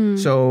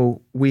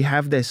 So we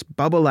have this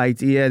bubble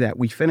idea that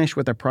we finish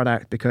with a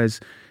product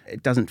because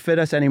it doesn't fit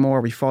us anymore.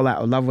 We fall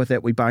out of love with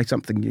it. We buy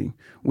something new.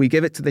 We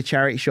give it to the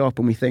charity shop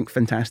and we think,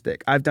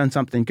 fantastic, I've done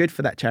something good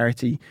for that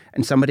charity,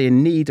 and somebody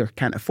in need or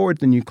can't afford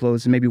the new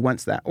clothes and maybe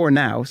wants that. Or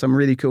now some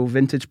really cool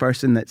vintage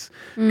person that's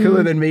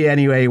cooler than me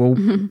anyway will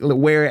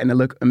wear it and it'll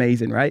look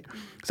amazing, right?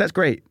 So that's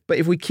great. But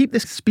if we keep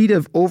this speed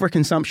of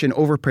overconsumption,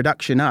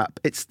 overproduction up,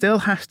 it still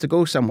has to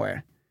go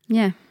somewhere.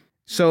 Yeah.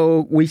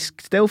 So we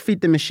still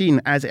feed the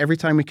machine as every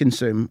time we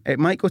consume. It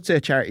might go to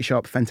a charity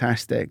shop,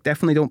 fantastic.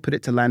 Definitely don't put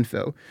it to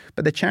landfill.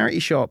 But the charity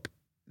shop,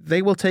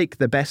 they will take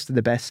the best of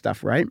the best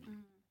stuff, right?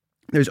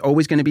 There's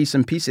always going to be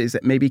some pieces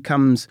that maybe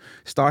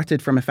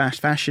started from a fast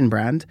fashion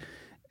brand.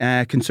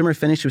 Consumer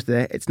finished with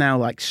it. It's now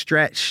like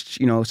stretched,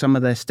 some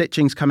of the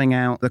stitching's coming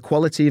out. The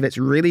quality of it's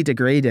really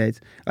degraded.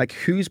 Like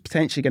who's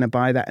potentially going to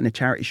buy that in a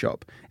charity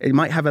shop? It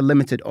might have a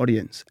limited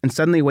audience. And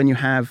suddenly when you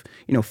have,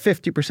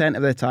 50%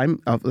 of the time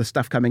of the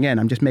stuff coming in,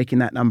 I'm just making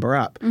that number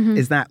up,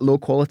 is that low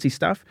quality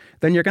stuff,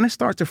 then you're going to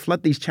start to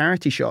flood these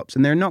charity shops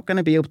and they're not going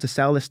to be able to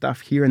sell this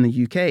stuff here in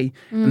the UK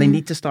and they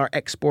need to start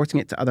exporting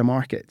it to other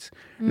markets.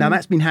 Now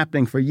that's been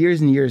happening for years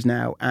and years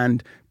now,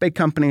 and big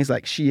companies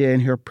like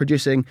Shein who are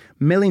producing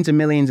millions and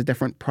millions of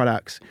different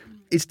products.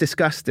 It's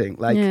disgusting.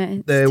 Like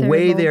it's the terrible.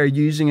 way they are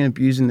using and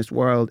abusing this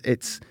world,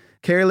 it's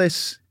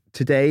careless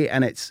today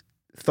and it's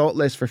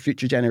thoughtless for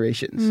future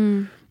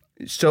generations.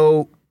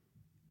 So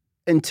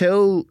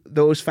until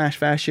those fast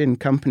fashion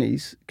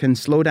companies can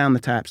slow down the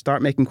tap,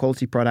 start making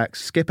quality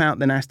products, skip out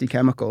the nasty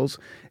chemicals,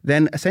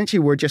 then essentially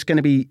we're just going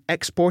to be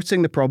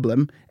exporting the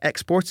problem,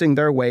 exporting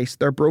their waste,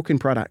 their broken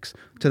products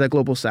to the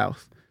global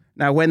south.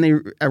 Now, when they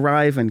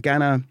arrive in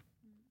Ghana,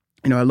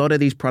 a lot of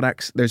these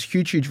products, there's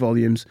huge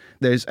volumes.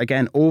 There's,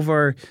 again,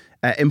 over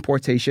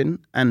importation,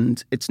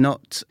 and it's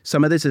not,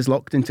 some of this is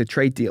locked into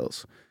trade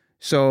deals.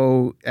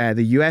 So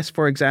the US,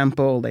 for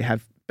example, they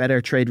have better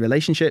trade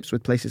relationships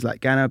with places like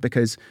Ghana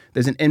because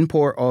there's an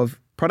import of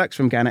products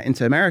from Ghana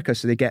into America,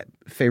 so they get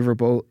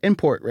favorable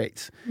import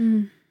rates.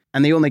 And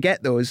they only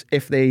get those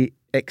if they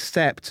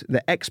accept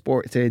the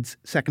exported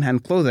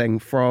secondhand clothing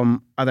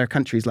from other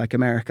countries like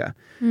America.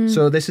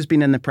 So this has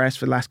been in the press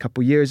for the last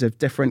couple of years of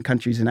different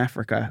countries in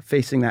Africa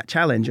facing that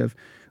challenge of,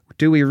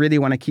 do we really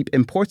want to keep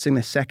importing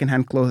this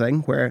secondhand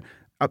clothing where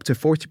up to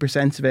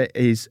 40% of it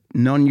is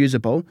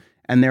non-usable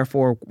and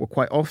therefore will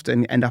quite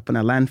often end up in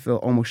a landfill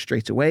almost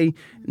straight away.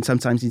 And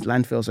sometimes these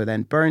landfills are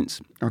then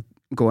burnt or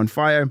go on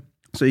fire.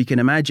 So you can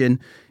imagine,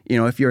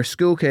 if you're a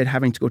school kid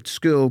having to go to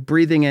school,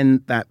 breathing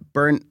in that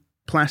burnt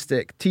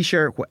plastic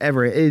t-shirt,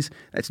 whatever it is,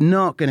 it's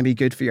not going to be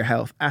good for your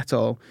health at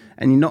all.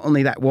 And not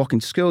only that, walking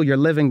to school, you're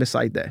living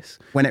beside this.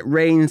 When it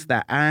rains,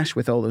 that ash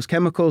with all those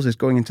chemicals is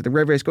going into the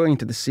rivers, going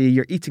into the sea,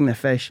 you're eating the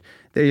fish.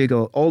 There you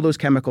go. All those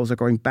chemicals are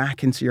going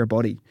back into your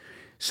body.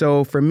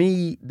 So for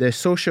me, the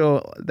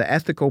social, the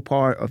ethical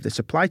part of the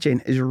supply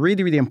chain is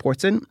really, really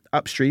important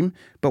upstream,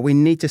 but we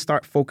need to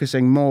start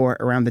focusing more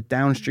around the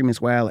downstream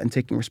as well and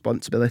taking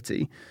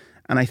responsibility.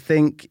 And I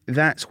think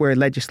that's where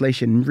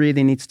legislation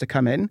really needs to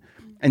come in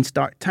and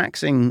start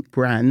taxing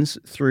brands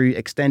through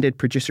extended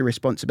producer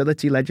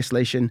responsibility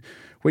legislation,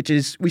 which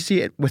is, we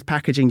see it with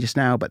packaging just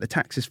now, but the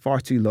tax is far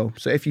too low.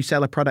 So if you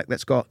sell a product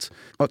that's got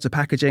lots of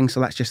packaging, so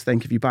let's just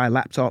think if you buy a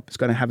laptop, it's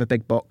going to have a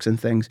big box and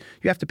things,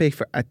 you have to pay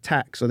for a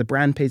tax, or the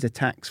brand pays a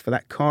tax for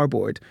that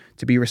cardboard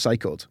to be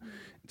recycled.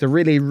 It's a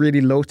really, really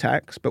low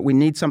tax, but we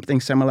need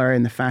something similar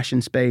in the fashion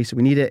space.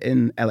 We need it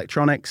in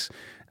electronics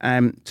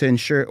to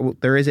ensure,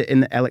 there is it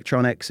in the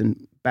electronics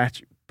and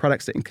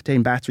products that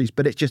contain batteries,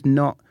 but it's just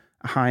not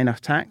a high enough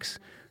tax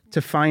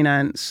to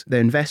finance the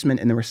investment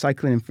in the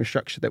recycling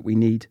infrastructure that we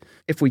need.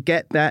 If we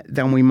get that,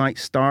 then we might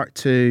start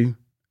to,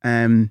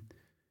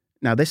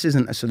 now this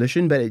isn't a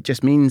solution, but it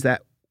just means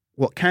that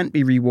what can't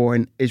be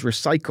reworn is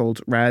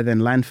recycled rather than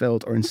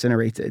landfilled or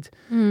incinerated.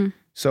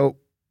 So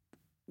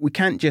we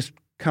can't just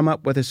come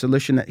up with a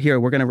solution that, here,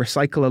 we're going to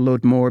recycle a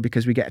load more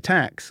because we get a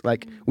tax.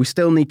 Like, we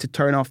still need to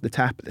turn off the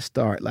tap at the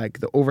start,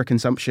 like the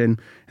overconsumption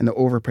and the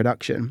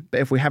overproduction. But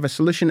if we have a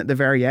solution at the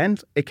very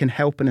end, it can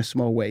help in a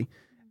small way.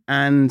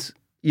 And,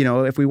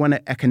 if we want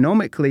to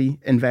economically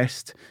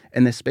invest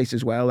in this space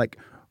as well, like,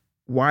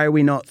 why are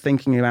we not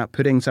thinking about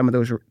putting some of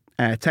those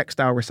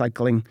textile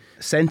recycling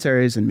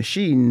centers and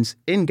machines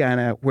in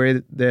Ghana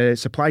where the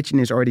supply chain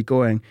is already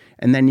going,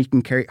 and then you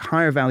can create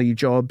higher value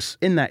jobs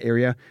in that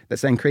area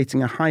that's then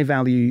creating a high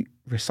value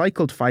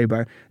recycled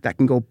fiber that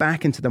can go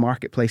back into the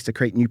marketplace to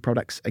create new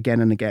products again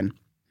and again.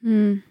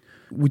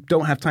 We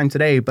don't have time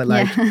today, but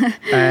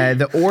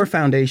the OR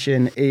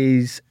Foundation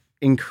is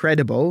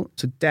incredible.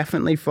 So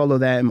definitely follow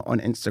them on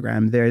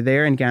Instagram. They're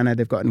there in Ghana.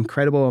 They've got an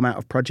incredible amount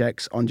of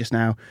projects on just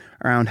now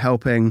around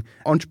helping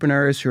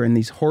entrepreneurs who are in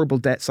these horrible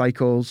debt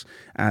cycles,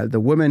 the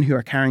women who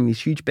are carrying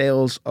these huge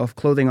bales of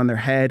clothing on their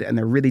head and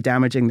they're really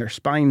damaging their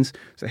spines.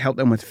 So they help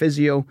them with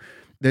physio.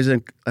 There's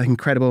an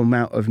incredible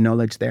amount of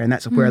knowledge there, and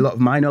that's where a lot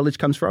of my knowledge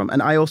comes from.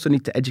 And I also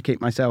need to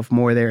educate myself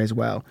more there as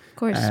well. Of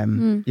course.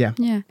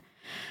 Yeah.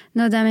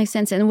 No, that makes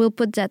sense. And we'll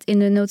put that in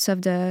the notes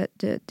of the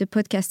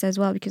podcast as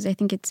well, because I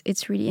think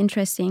it's really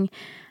interesting.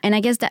 And I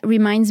guess that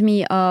reminds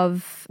me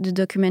of the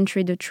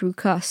documentary, The True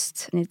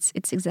Cost. And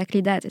it's exactly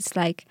that. It's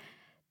like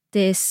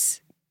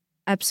this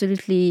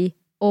absolutely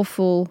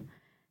awful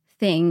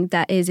thing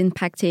that is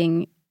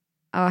impacting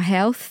our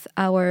health,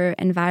 our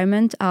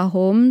environment, our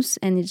homes.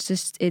 And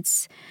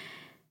it's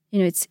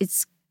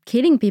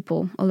killing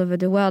people all over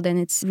the world. And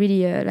it's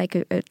really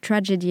a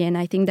tragedy. And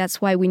I think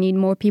that's why we need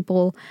more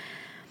people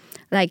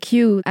like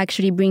you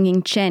actually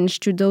bringing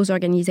change to those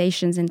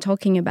organizations and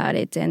talking about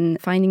it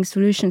and finding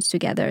solutions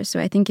together.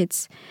 So I think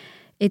it's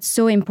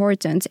so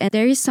important. And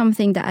there is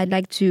something that I'd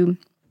like to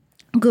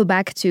go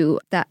back to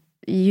that,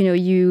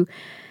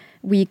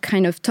 we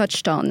kind of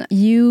touched on.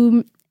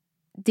 You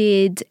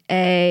did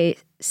a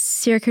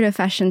circular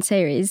fashion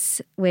series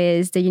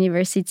with the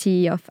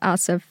University of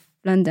Arts of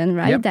London,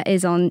 right? Yep. That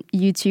is on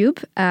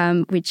YouTube,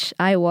 which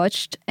I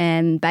watched.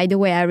 And by the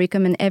way, I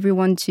recommend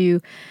everyone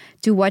to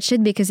watch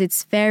it because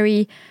it's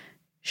very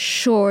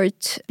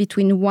short,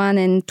 between 1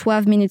 and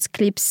 12 minutes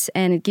clips,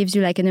 and it gives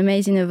you like an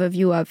amazing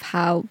overview of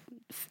how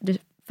the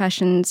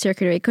fashion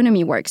circular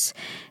economy works.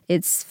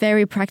 It's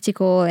very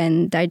practical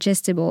and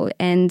digestible.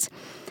 And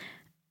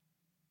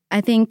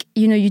I think,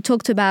 you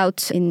talked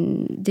about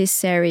in this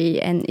series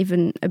and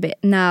even a bit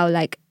now,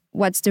 like,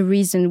 what's the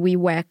reason we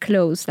wear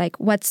clothes? Like,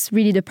 what's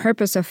really the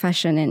purpose of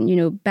fashion?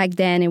 And, back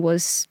then it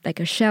was like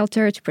a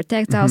shelter to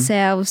protect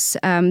ourselves.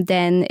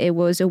 Then it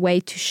was a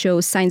way to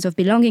show signs of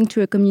belonging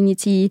to a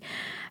community,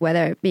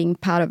 whether being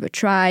part of a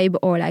tribe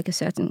or like a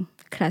certain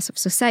class of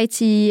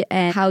society,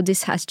 and how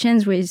this has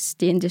changed with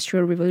the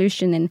Industrial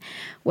Revolution and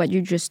what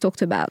you just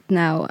talked about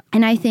now.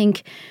 And I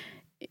think,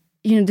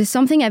 there's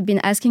something I've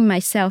been asking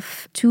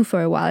myself too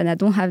for a while, and I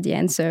don't have the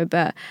answer,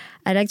 but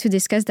I'd like to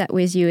discuss that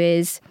with you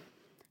is,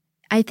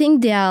 I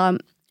think there are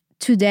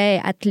today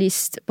at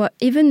least, but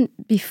even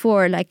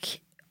before,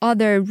 like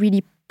other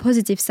really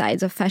positive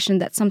sides of fashion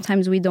that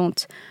sometimes we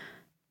don't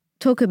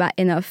talk about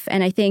enough.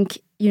 And I think,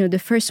 the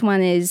first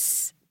one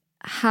is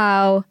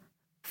how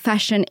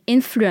fashion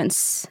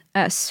influence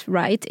us,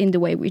 right? In the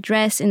way we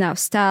dress, in our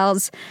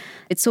styles.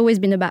 It's always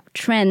been about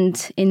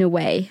trend in a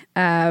way,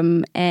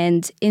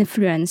 and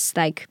influence.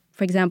 Like,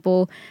 for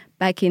example,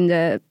 back in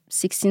the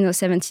 16th or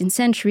 17th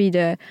century,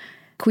 the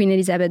Queen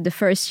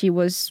Elizabeth I, she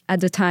was at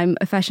the time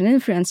a fashion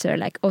influencer,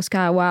 like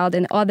Oscar Wilde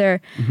and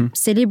other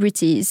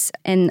celebrities.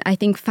 And I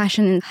think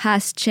fashion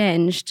has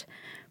changed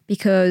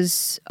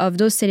because of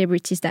those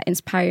celebrities that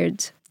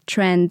inspired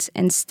trend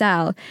and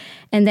style.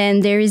 And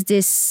then there is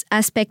this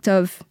aspect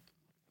of,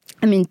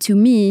 I mean, to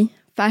me,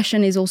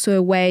 fashion is also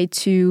a way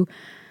to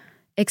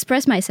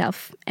express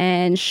myself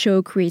and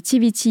show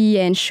creativity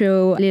and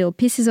show little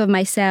pieces of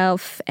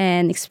myself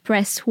and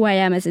express who I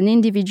am as an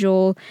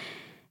individual.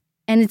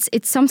 And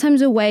it's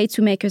sometimes a way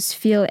to make us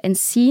feel and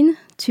seen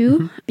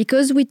too,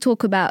 because we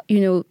talk about, you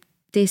know,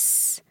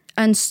 this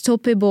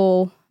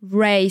unstoppable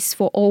race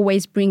for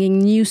always bringing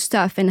new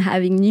stuff and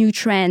having new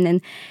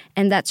trend,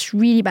 and that's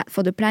really bad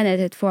for the planet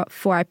and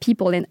for our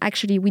people. And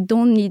actually, we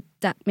don't need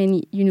that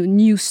many, you know,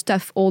 new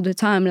stuff all the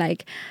time.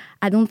 Like,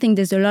 I don't think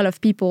there's a lot of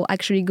people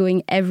actually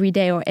going every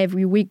day or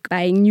every week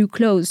buying new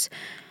clothes.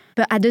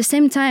 But at the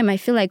same time, I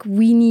feel like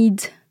we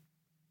need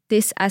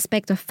this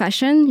aspect of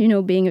fashion, you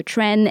know, being a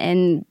trend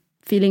and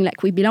feeling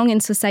like we belong in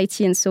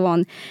society and so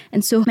on.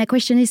 And so my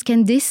question is,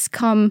 can this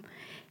come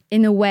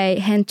in a way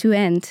hand to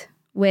hand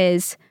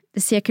with the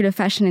circular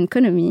fashion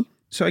economy?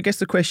 So I guess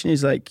the question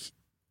is like,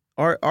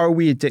 are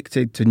we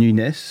addicted to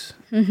newness?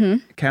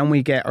 Can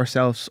we get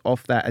ourselves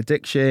off that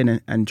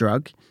addiction and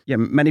drug? Yeah,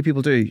 many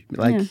people do.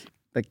 Like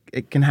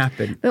it can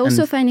happen. But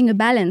also finding a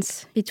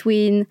balance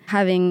between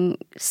having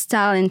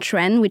style and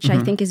trend, which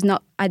I think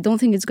I don't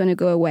think it's going to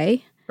go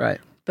away. Right.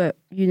 But,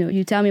 you know,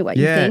 you tell me what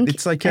you think. Yeah,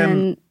 it's like,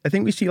 I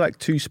think we see like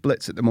two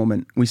splits at the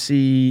moment. We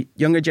see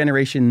younger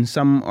generation,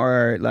 some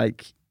are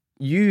like,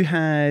 you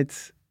had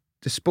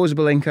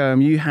disposable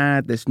income, you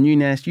had this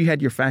newness, you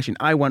had your fashion.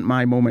 I want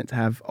my moment to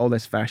have all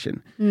this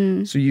fashion.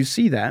 So you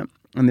see that,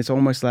 and it's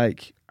almost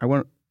like,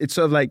 it's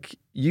sort of like,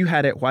 you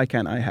had it, why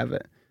can't I have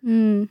it?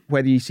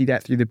 Whether you see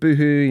that through the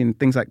boohoo and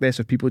things like this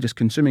of people just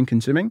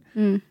consuming.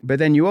 But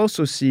then you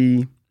also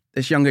see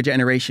this younger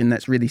generation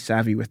that's really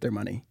savvy with their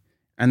money.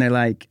 And they're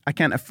like, I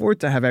can't afford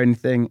to have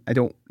anything. I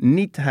don't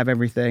need to have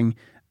everything.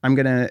 I'm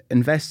going to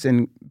invest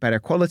in better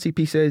quality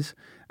pieces,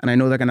 and I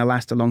know they're going to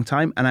last a long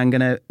time, and I'm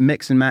going to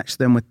mix and match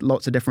them with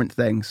lots of different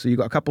things. So you've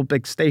got a couple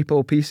big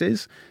staple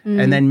pieces,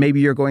 and then maybe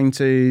you're going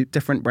to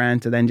different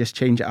brand to then just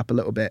change it up a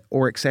little bit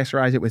or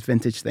accessorize it with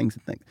vintage things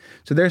and things.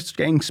 So they're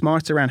getting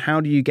smart around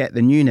how do you get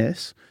the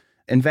newness,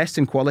 invest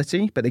in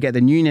quality, but they get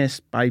the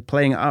newness by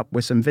playing it up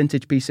with some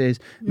vintage pieces,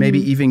 maybe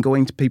even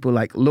going to people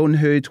like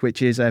Loanhood,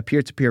 which is a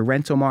peer-to-peer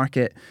rental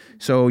market.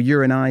 So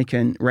you and I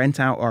can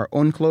rent out our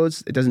own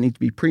clothes. It doesn't need to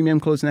be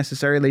premium clothes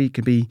necessarily. It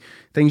could be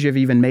things you've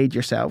even made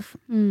yourself.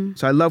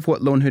 So I love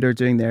what Loanhood are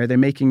doing there. They're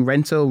making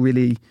rental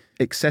really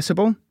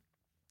accessible,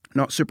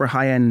 not super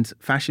high-end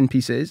fashion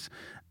pieces.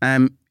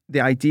 The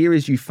idea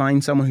is you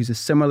find someone who's a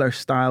similar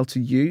style to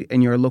you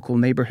in your local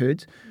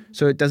neighborhood.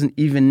 So it doesn't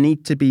even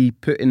need to be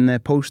put in the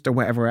post or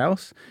whatever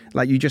else.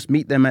 Like you just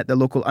meet them at the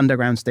local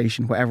underground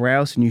station, whatever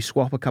else, and you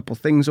swap a couple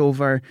things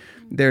over.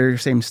 They're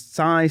same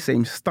size,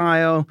 same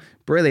style.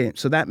 Brilliant.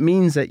 So that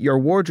means that your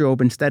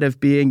wardrobe, instead of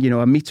being, you know,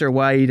 a meter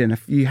wide and a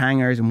few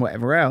hangers and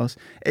whatever else,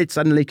 it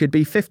suddenly could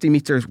be 50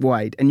 meters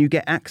wide, and you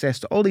get access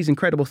to all these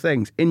incredible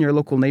things in your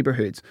local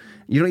neighborhoods.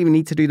 You don't even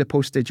need to do the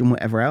postage and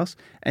whatever else.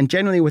 And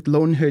generally with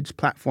Loanhood's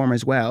platform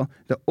as well,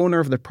 the owner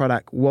of the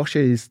product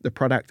washes the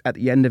product at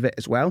the end of it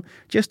as well,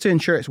 just to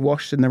ensure it's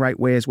washed in the right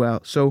way as well.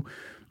 So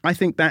I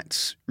think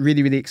that's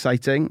really, really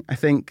exciting. I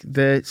think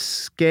the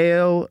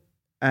scale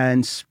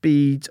and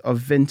speed of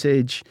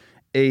vintage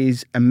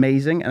is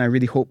amazing, and I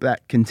really hope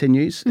that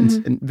continues.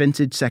 And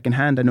vintage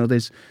secondhand, I know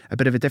there's a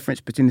bit of a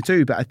difference between the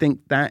two, but I think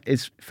that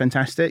is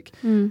fantastic.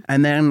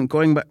 And then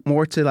going back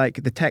more to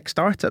like the tech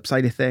startup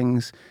side of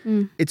things,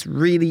 it's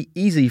really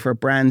easy for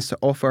brands to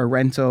offer a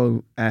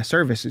rental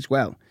service as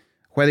well,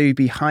 whether you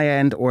be high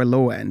end or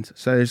low end.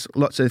 So there's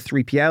lots of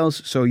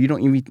 3PLs, so you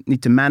don't even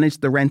need to manage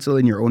the rental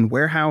in your own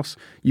warehouse.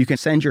 You can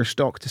send your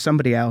stock to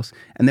somebody else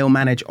and they'll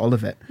manage all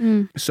of it.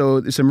 So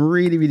there's some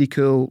really, really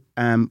cool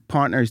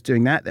partners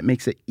doing that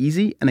makes it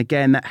easy. And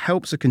again, that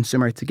helps the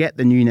consumer to get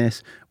the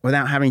newness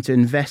without having to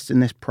invest in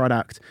this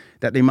product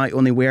that they might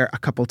only wear a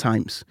couple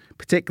times.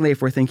 Particularly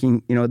if we're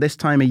thinking, you know, this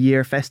time of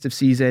year, festive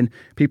season,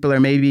 people are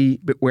maybe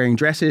wearing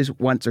dresses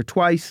once or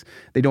twice.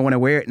 They don't want to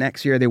wear it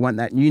next year. They want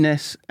that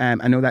newness. I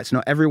know that's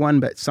not everyone,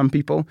 but some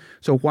people.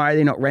 So why are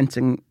they not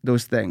renting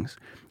those things?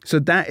 So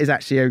that is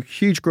actually a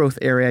huge growth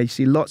area. You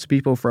see lots of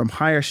people from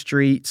higher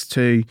streets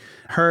to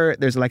her.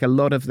 There's like a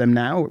lot of them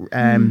now.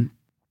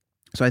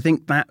 So I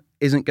think that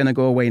isn't going to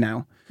go away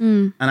now.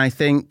 And I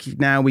think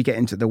now we get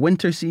into the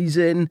winter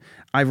season.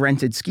 I've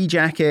rented ski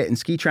jacket and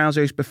ski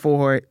trousers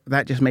before.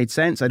 That just made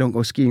sense. I don't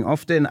go skiing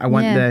often. I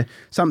want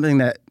something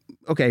that,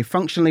 okay,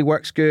 functionally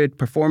works good,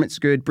 performance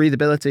good,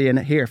 breathability, and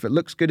here, if it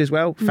looks good as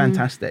well,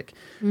 fantastic.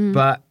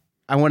 But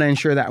I want to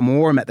ensure that I'm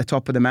warm at the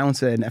top of the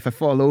mountain if I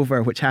fall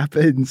over, which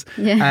happens,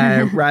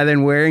 rather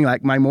than wearing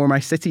like my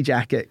city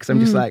jacket because I'm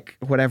just like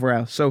whatever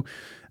else. So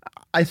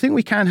I think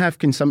we can have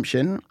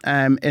consumption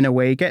in a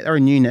way, get our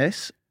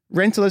newness.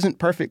 Rental isn't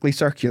perfectly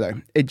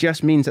circular. It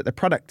just means that the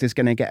product is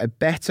going to get a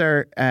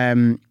better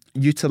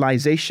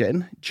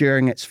utilization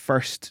during its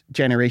first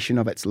generation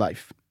of its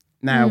life.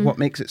 Now, what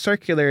makes it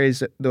circular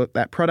is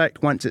that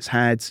product, once it's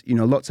had,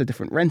 lots of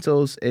different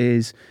rentals,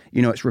 is,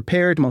 it's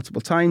repaired multiple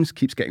times,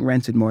 keeps getting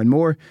rented more and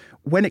more.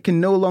 When it can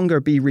no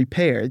longer be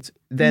repaired,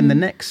 then the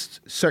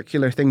next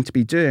circular thing to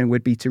be doing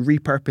would be to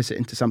repurpose it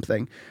into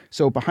something.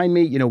 So behind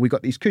me, we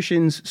got these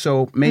cushions.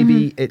 So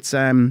maybe it's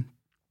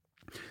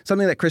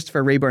something that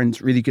Christopher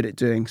Rayburn's really good at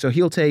doing. So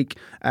he'll take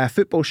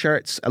football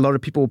shirts. A lot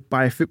of people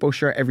buy a football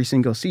shirt every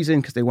single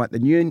season because they want the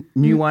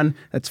new one.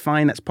 That's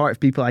fine. That's part of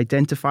people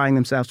identifying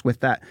themselves with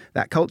that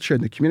culture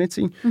and the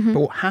community. But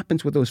what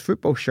happens with those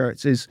football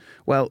shirts is,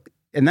 well,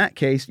 in that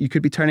case, you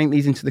could be turning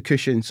these into the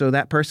cushion. So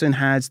that person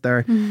has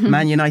their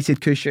Man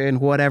United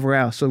cushion, whatever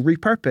else. So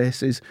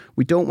repurpose is,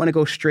 we don't want to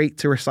go straight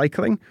to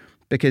recycling,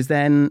 because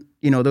then,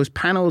 those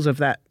panels of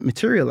that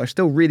material are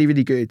still really,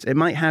 really good. It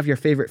might have your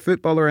favorite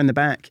footballer in the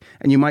back,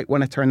 and you might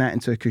want to turn that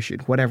into a cushion,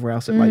 whatever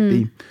else it might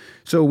be.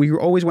 So we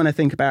always want to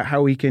think about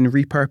how we can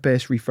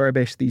repurpose,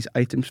 refurbish these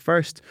items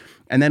first.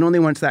 And then only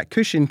once that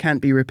cushion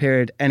can't be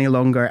repaired any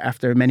longer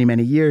after many,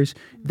 many years,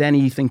 then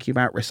you thinking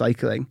about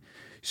recycling.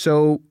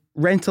 So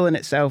rental in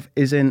itself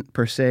isn't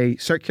per se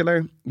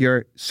circular.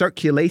 You're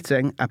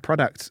circulating a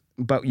product,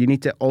 but you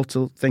need to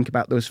also think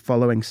about those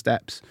following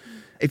steps.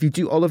 If you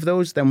do all of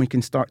those, then we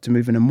can start to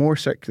move in a more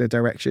circular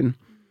direction.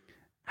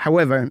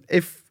 However,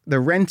 if the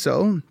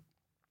rental,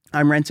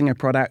 I'm renting a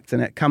product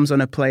and it comes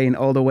on a plane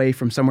all the way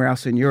from somewhere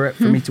else in Europe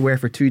for me to wear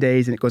for 2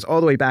 days, and it goes all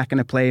the way back in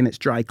a plane, it's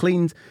dry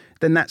cleaned,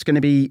 then that's going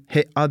to be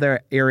hit other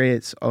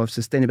areas of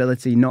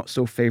sustainability not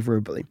so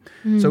favorably.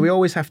 So we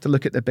always have to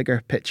look at the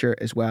bigger picture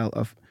as well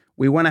of,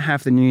 we want to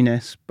have the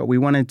newness, but we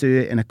want to do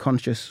it in a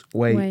conscious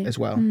way as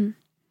well.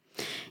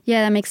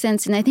 Yeah, that makes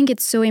sense. And I think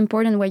it's so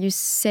important what you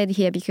said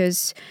here,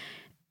 because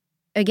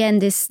again,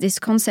 this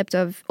concept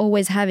of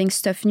always having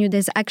stuff new,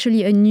 there's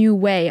actually a new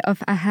way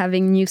of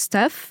having new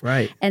stuff.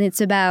 Right. And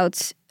it's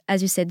about,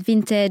 as you said,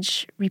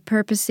 vintage,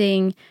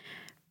 repurposing,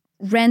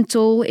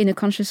 rental in a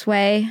conscious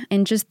way,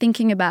 and just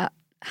thinking about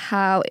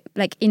how,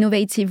 like,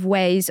 innovative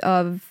ways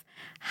of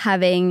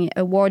having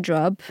a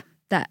wardrobe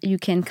that you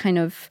can kind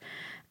of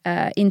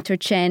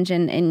interchange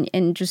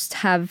and just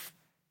have,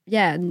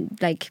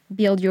 like,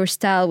 build your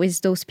style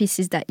with those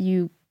pieces that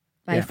you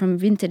buy from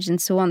vintage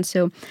and so on.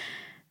 So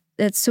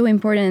that's so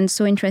important and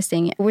so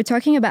interesting. We're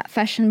talking about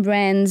fashion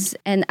brands,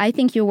 and I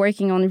think you're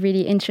working on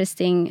really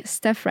interesting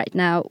stuff right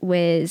now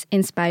with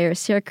Inspire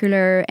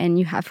Circular, and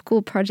you have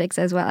cool projects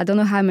as well. I don't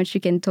know how much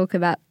you can talk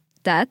about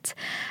that,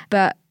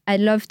 but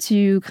I'd love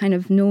to kind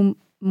of know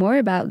more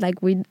about,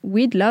 like,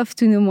 we'd love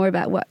to know more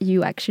about what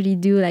you actually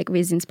do, like,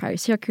 with Inspire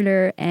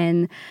Circular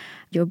and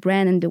your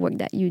brand and the work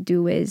that you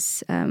do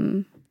with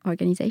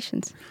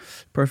organizations.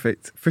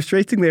 Perfect.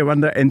 Frustratingly, I'm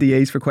under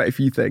NDAs for quite a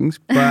few things,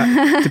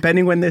 but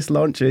depending when this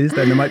launches,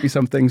 then there might be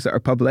some things that are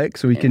public,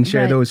 so we can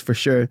share those for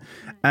sure.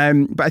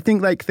 But I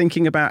think, like,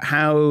 thinking about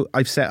how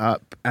I've set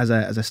up as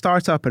a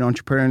startup and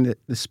entrepreneur in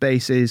the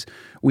space is,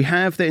 we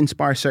have the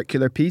Inspire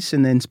Circular piece,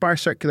 and the Inspire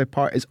Circular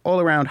part is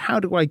all around how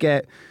do I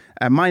get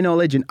my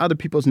knowledge and other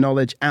people's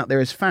knowledge out there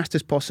as fast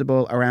as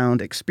possible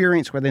around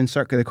experience within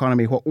circular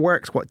economy, what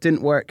works, what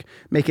didn't work,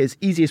 make it as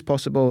easy as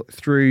possible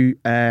through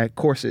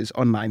courses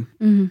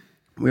online.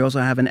 We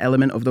also have an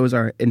element of those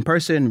are in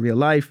person, real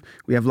life.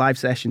 We have live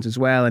sessions as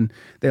well, and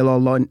they'll all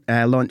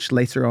launch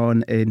later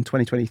on in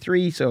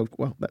 2023. So,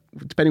 well,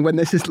 depending when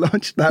this is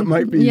launched, that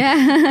might be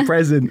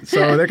present.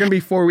 So they're going to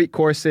be 4-week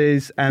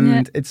courses,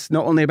 and it's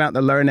not only about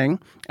the learning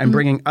and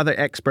bringing other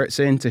experts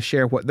in to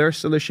share what their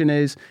solution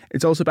is.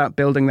 It's also about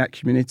building that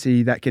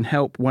community that can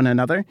help one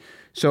another.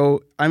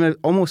 So I'm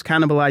almost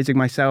cannibalizing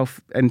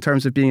myself in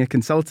terms of being a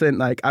consultant.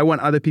 Like, I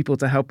want other people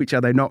to help each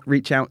other, not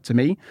reach out to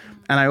me.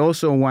 And I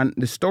also want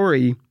the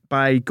story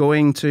by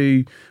going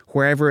to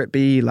wherever it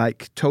be,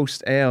 like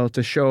Toast Ale,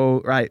 to show,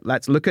 right,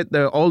 let's look at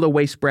all the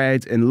waste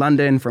bread in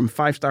London, from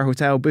 5-star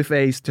hotel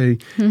buffets to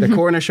the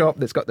corner shop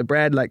that's got the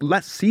bread. Like,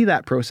 let's see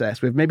that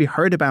process. We've maybe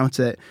heard about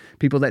it,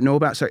 people that know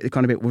about circular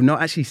economy, but we've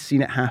not actually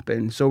seen it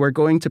happen. So we're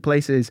going to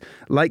places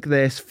like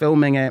this,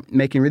 filming it,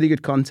 making really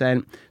good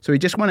content. So we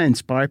just want to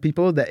inspire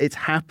people that it's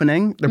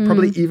happening. They're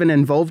probably even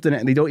involved in it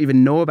and they don't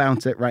even know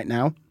about it right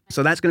now.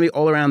 So that's going to be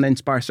all around the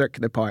Inspire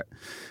Circular part,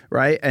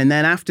 right? And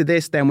then after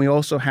this, then we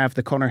also have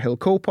the Connor Hill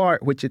Co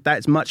part, which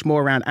that's much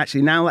more around,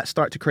 actually, now let's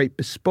start to create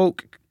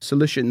bespoke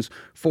solutions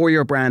for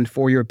your brand,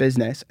 for your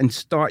business, and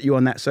start you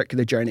on that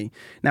circular journey.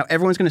 Now,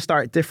 everyone's going to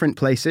start at different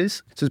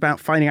places. So it's about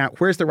finding out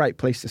where's the right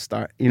place to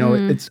start. You know,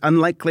 it's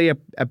unlikely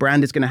a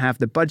brand is going to have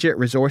the budget,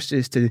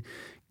 resources to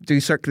do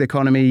circular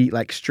economy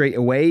like straight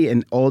away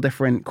in all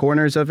different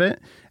corners of it.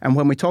 And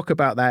when we talk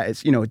about that,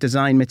 it's,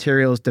 design,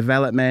 materials,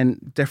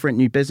 development, different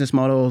new business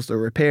models, the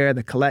repair,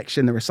 the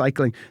collection, the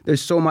recycling.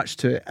 There's so much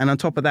to it. And on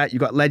top of that, you've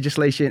got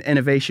legislation,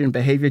 innovation,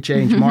 behavior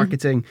change,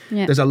 marketing.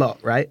 Yeah. There's a lot,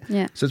 right?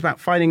 Yeah. So it's about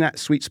finding that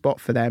sweet spot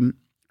for them.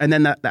 And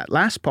then that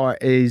last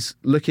part is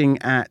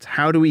looking at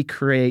how do we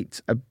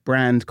create a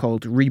brand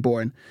called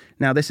Reborn.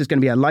 Now, this is going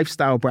to be a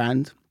lifestyle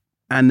brand.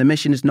 And the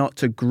mission is not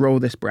to grow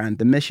this brand.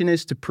 The mission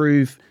is to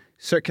prove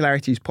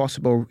circularity is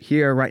possible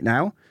here right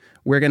now.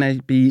 We're going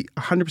to be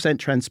 100%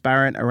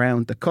 transparent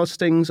around the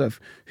costings of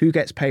who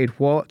gets paid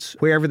what,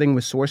 where everything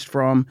was sourced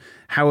from,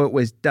 how it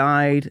was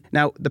dyed.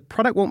 Now, the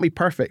product won't be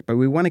perfect, but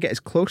we want to get as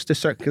close to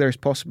circular as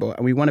possible.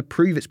 And we want to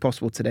prove it's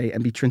possible today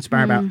and be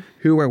transparent about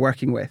who we're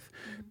working with.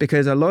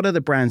 Because a lot of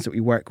the brands that we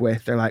work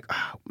with, they're like,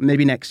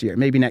 maybe next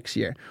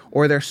year.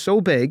 Or they're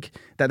so big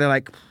that they're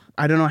like,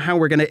 I don't know how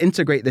we're going to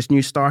integrate this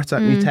new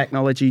startup, new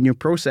technology, new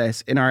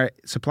process in our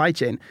supply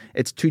chain.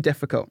 It's too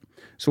difficult.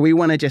 So we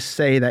want to just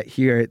say that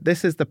here,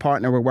 this is the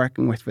partner we're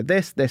working with for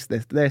this.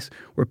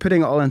 We're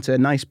putting it all into a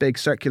nice big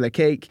circular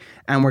cake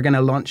and we're going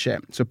to launch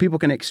it. So people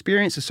can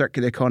experience the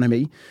circular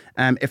economy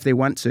if they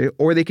want to,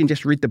 or they can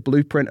just read the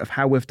blueprint of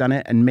how we've done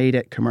it and made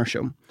it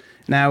commercial.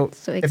 Now,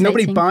 if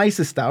nobody buys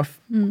the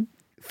stuff,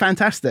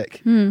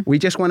 fantastic. We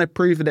just want to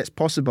prove that it's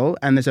possible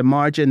and there's a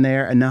margin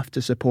there enough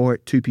to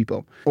support 2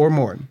 people or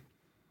more.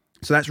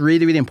 So that's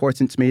really, really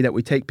important to me that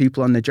we take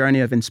people on the journey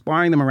of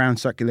inspiring them around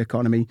circular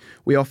economy.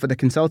 We offer the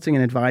consulting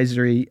and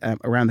advisory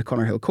around the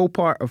Connor Hill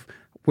co-part of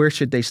where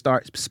should they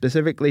start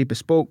specifically,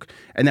 bespoke.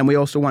 And then we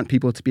also want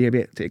people to be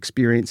able to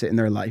experience it in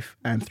their life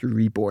through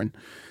Reborn.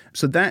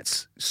 So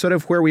that's sort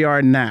of where we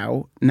are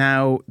now.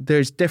 Now,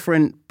 there's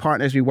different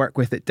partners we work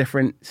with at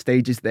different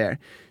stages there.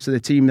 So the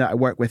team that I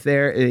work with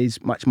there is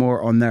much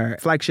more on their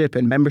flagship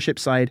and membership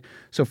side.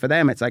 So for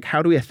them, it's like,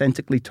 how do we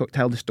authentically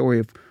tell the story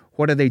of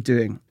what are they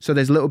doing? So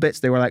there's little bits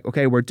they were like,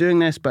 okay, we're doing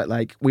this, but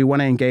like we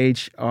want to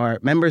engage our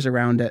members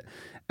around it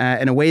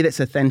in a way that's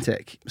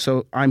authentic.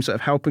 So I'm sort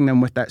of helping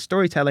them with that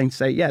storytelling to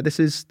say, yeah, this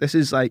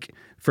is like,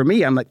 for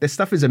me, I'm like, this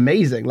stuff is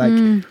amazing. Like,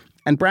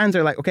 and brands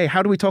are like, okay,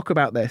 how do we talk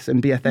about this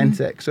and be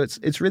authentic? So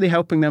it's really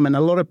helping them. And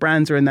a lot of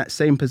brands are in that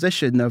same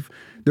position of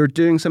they're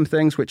doing some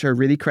things which are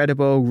really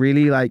credible,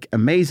 really like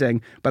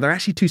amazing, but they're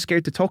actually too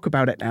scared to talk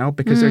about it now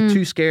because they're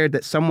too scared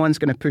that someone's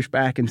going to push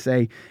back and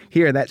say,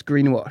 here, that's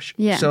greenwash.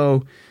 Yeah.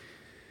 So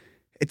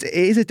it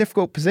is a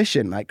difficult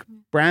position. Like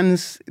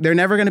brands, they're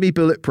never going to be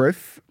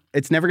bulletproof.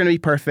 It's never going to be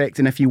perfect.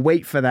 And if you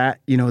wait for that,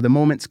 the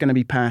moment's going to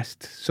be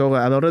past. So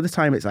a lot of the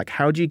time it's like,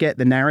 how do you get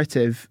the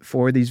narrative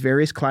for these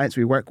various clients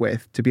we work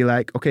with to be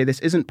like, okay, this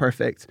isn't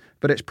perfect,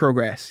 but it's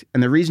progress.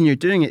 And the reason you're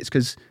doing it is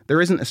because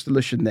there isn't a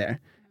solution there.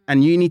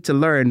 And you need to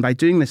learn by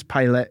doing this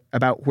pilot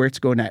about where to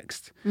go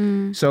next.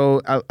 So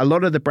a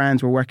lot of the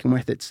brands we're working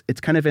with, it's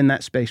kind of in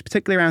that space,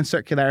 particularly around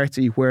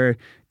circularity where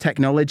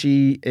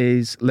technology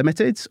is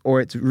limited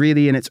or it's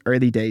really in its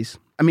early days.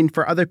 I mean,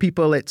 for other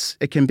people, it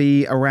can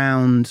be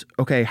around,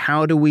 okay,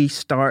 how do we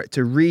start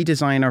to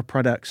redesign our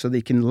products so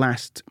they can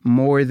last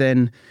more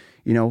than,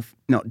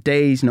 not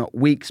days, not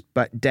weeks,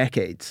 but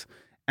decades.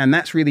 And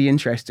that's really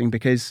interesting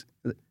because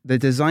the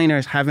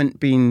designers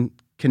haven't been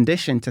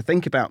conditioned to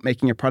think about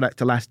making a product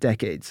to last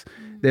decades.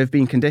 They've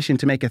been conditioned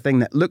to make a thing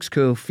that looks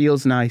cool,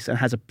 feels nice, and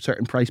has a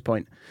certain price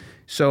point.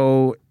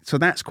 So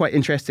that's quite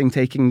interesting,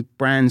 taking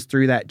brands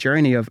through that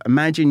journey of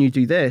imagine you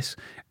do this,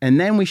 and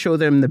then we show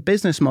them the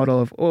business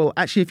model of, oh,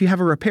 actually, if you have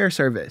a repair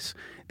service,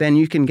 then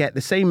you can get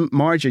the same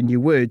margin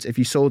you would if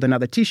you sold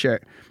another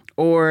t-shirt.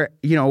 Or,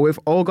 we've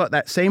all got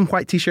that same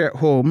white t-shirt at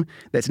home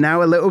that's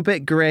now a little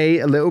bit grey,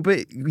 a little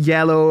bit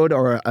yellowed,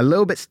 or a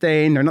little bit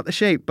stained, or not the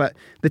shape. But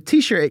the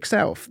t-shirt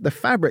itself, the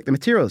fabric, the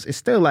materials is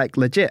still like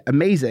legit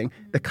amazing.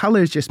 The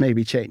colours just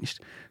maybe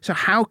changed. So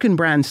how can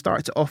brands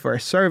start to offer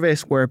a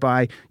service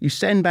whereby you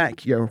send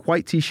back your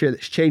white t-shirt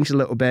that's changed a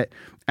little bit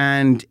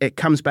and it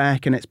comes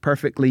back and it's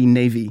perfectly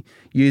navy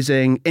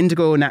using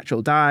indigo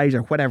natural dyes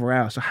or whatever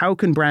else? So how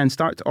can brands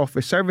start to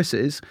offer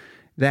services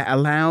that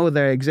allow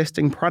their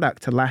existing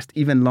product to last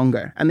even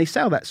longer? And they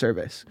sell that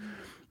service.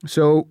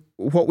 So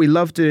what we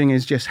love doing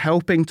is just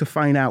helping to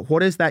find out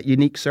what is that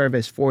unique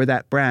service for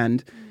that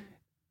brand,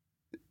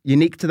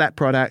 unique to that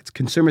product.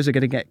 Consumers are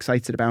going to get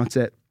excited about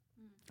it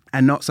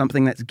and not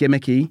something that's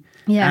gimmicky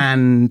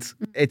and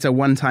it's a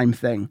one-time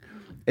thing.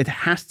 It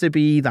has to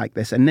be like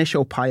this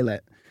initial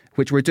pilot,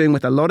 which we're doing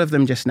with a lot of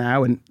them just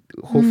now, and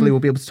hopefully we'll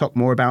be able to talk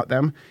more about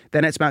them.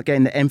 Then it's about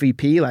getting the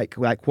MVP,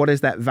 like what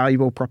is that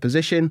valuable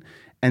proposition?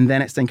 And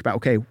then it's think about,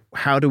 okay,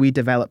 how do we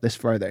develop this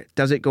further?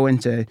 Does it go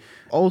into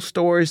all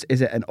stores?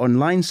 Is it an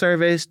online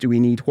service?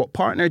 What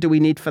partner do we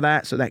need for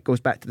that? So that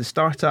goes back to the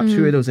startups.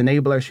 Who are those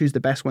enablers? Who's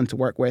the best one to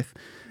work with?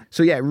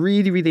 So yeah,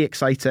 really, really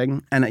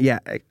exciting. And yeah,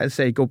 as I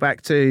say, go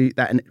back to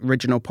that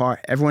original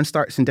part. Everyone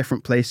starts in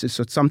different places.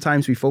 So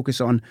sometimes we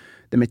focus on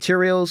the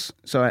materials.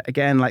 So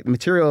again, like the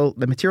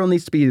material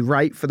needs to be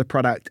right for the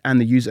product and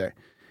the user.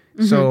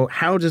 So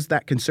how does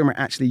that consumer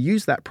actually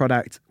use that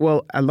product?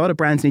 Well, a lot of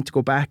brands need to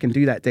go back and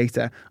do that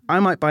data. I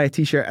might buy a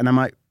t-shirt and I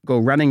might go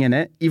running in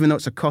it, even though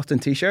it's a cotton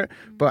t-shirt,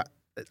 but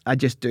I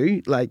just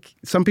do. Like,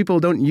 some people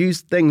don't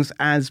use things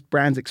as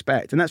brands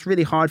expect, and that's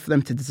really hard for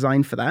them to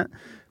design for that.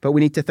 But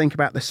we need to think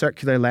about the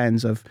circular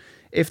lens of,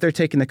 if they're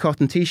taking the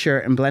cotton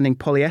t-shirt and blending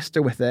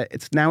polyester with it,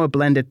 it's now a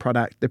blended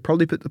product. They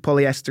probably put the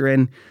polyester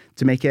in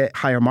to make it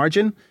higher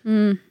margin.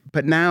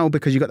 But now,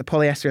 because you've got the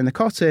polyester and the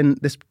cotton,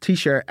 this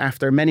t-shirt,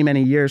 after many,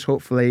 many years,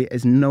 hopefully,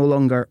 is no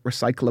longer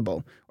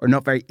recyclable, or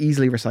not very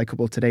easily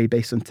recyclable today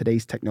based on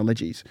today's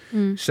technologies.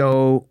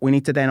 So we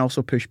need to then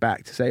also push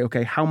back to say,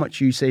 okay, how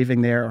much are you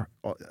saving there?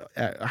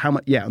 How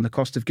much, on the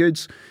cost of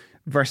goods,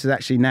 versus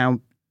actually now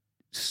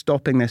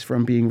stopping this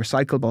from being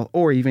recyclable,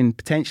 or even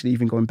potentially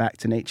even going back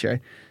to nature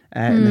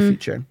in the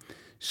future.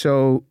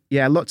 So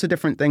lots of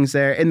different things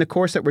there. In the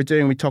course that we're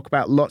doing, we talk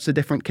about lots of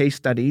different case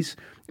studies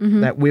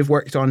that we've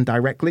worked on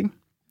directly.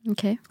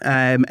 Okay.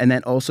 And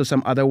then also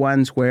some other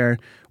ones where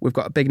we've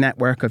got a big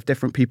network of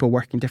different people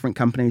working in different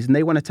companies, and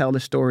they want to tell the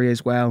story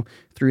as well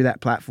through that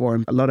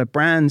platform. A lot of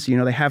brands,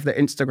 they have their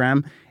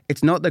Instagram.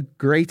 It's not the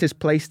greatest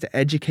place to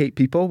educate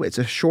people. It's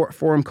a short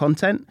form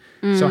content.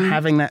 So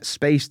having that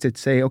space to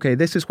say, okay,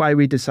 this is why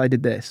we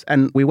decided this.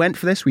 And we went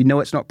for this. We know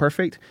it's not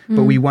perfect,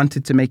 but we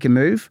wanted to make a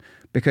move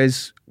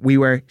because we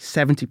were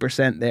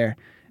 70% there.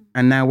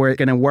 And now we're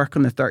going to work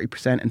on the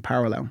 30% in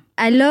parallel.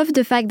 I love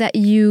the fact that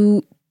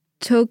you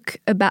talk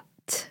about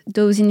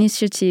those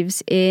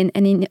initiatives in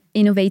an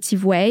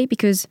innovative way,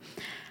 because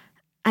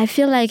I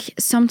feel like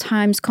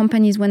sometimes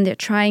companies, when they're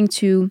trying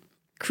to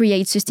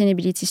create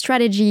sustainability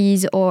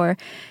strategies or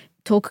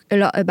talk a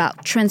lot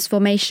about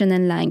transformation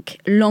and like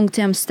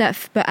long-term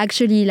stuff, but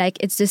actually like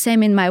it's the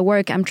same in my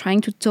work. I'm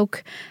trying to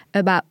talk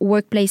about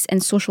workplace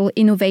and social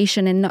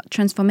innovation and not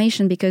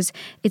transformation, because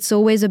it's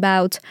always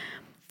about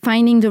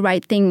finding the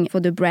right thing for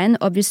the brand,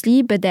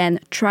 obviously, but then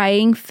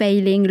trying,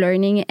 failing,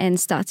 learning, and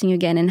starting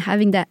again, and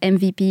having that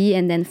MVP.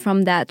 And then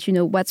from that,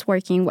 what's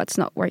working, what's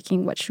not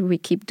working, what should we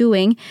keep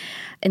doing,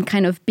 and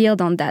kind of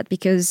build on that.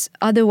 Because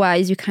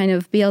otherwise you kind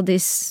of build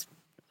this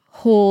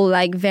whole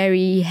like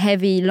very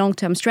heavy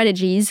long-term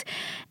strategies.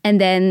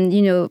 And then,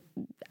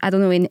 I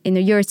don't know, in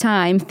a year's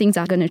time, things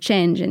are going to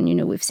change. And,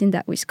 we've seen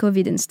that with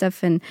COVID and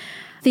stuff, and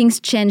things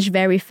change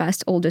very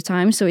fast all the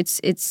time. So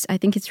I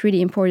think it's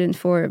really important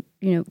for,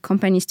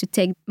 companies to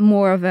take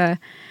more of a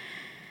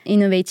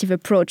innovative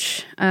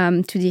approach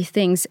to these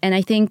things. And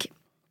I think,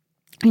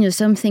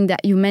 something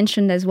that you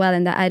mentioned as well,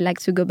 and that I'd like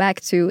to go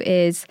back to,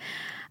 is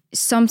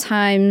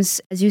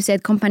sometimes, as you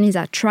said, companies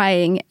are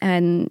trying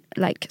and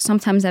like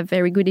sometimes have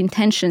very good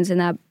intentions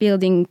and are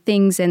building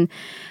things and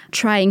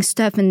trying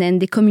stuff, and then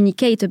they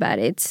communicate about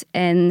it.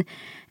 And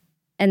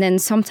then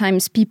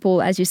sometimes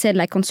people, as you said,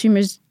 like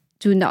consumers,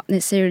 do not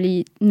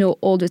necessarily know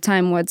all the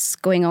time what's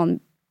going on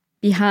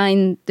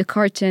behind the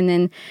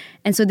curtain.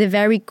 And so they're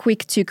very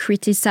quick to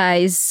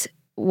criticize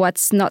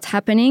what's not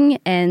happening.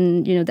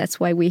 And, that's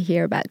why we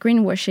hear about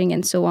greenwashing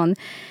and so on.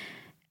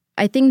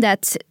 I think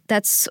that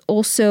that's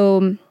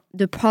also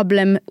the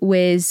problem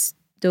with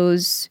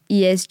those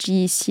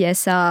ESG,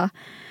 CSR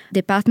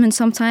departments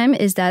sometimes,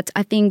 is that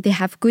I think they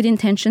have good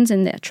intentions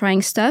and they're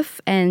trying stuff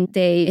and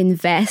they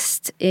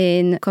invest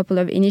in a couple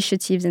of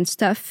initiatives and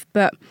stuff.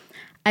 But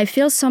I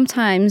feel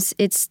sometimes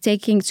it's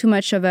taking too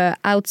much of an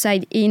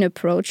outside-in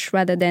approach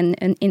rather than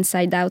an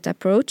inside-out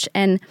approach.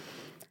 And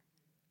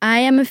I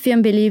am a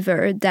firm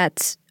believer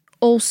that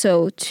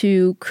also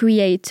to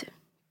create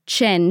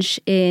change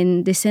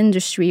in this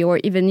industry, or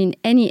even in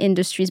any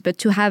industries, but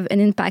to have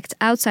an impact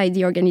outside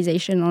the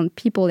organization on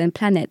people and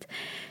planet,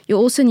 you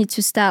also need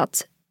to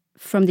start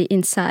from the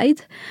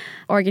inside.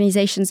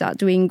 Organizations are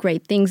doing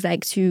great things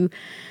like to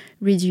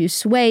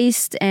reduce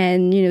waste,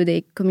 and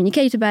they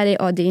communicate about it,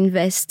 or they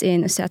invest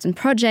in a certain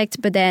project,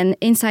 but then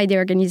inside the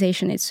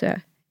organization it's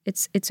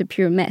a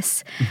pure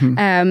mess.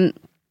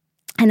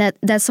 And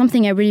that's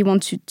something I really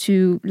want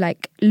to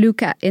like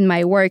look at in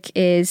my work,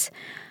 is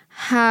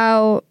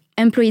how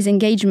employees'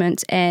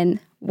 engagement and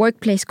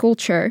workplace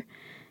culture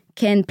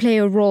can play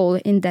a role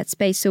in that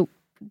space. So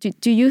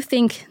do you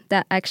think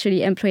that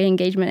actually employee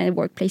engagement and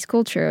workplace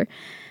culture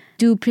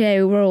do play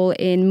a role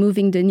in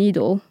moving the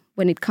needle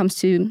when it comes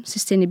to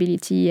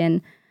sustainability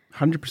and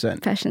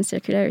 100% fashion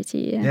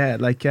circularity? Yeah,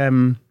 like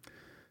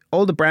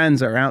all the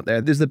brands that are out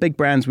there, there's the big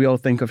brands we all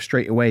think of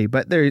straight away,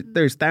 but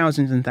there's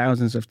thousands and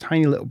thousands of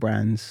tiny little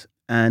brands,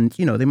 and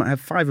they might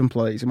have 5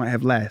 employees, they might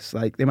have less,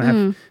 like they might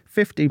have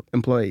 50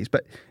 employees,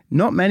 but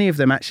not many of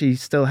them actually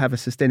still have a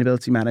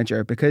sustainability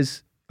manager,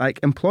 because like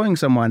employing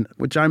someone,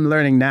 which I'm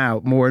learning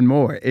now more and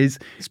more, is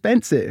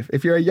expensive.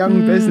 If you're a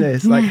young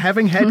business, like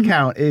having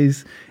headcount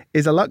is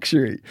a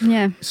luxury.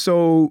 Yeah.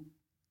 So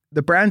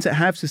the brands that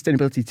have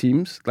sustainability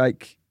teams,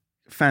 like,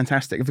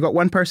 fantastic. If you've got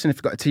one person, if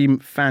you've got a team,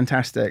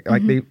 fantastic.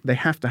 Like they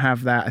have to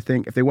have that, I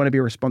think, if they want to be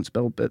a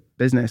responsible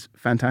business,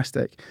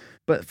 fantastic.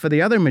 But for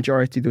the other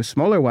majority, those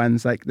smaller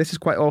ones, like this is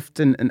quite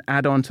often an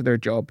add-on to their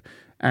job.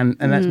 And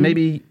that's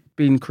maybe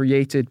been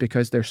created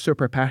because they're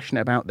super passionate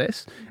about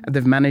this. And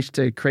they've managed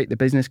to create the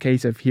business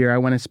case of, here, I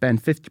want to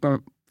spend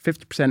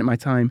 50% of my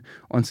time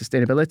on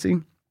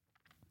sustainability.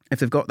 If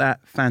they've got that,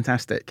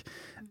 fantastic.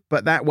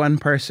 but that one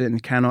person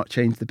cannot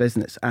change the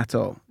business at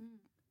all.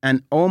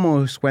 And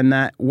almost when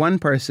that one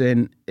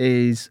person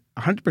is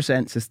 100%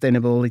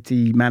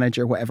 sustainability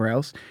manager, whatever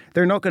else,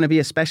 they're not going to be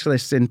a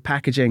specialist in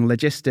packaging,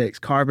 logistics,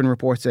 carbon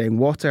reporting,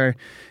 water,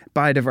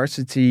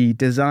 biodiversity,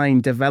 design,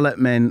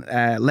 development,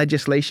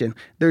 legislation.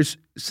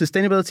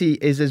 Sustainability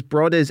is as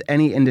broad as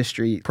any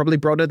industry, probably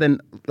broader than,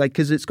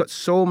 because it's got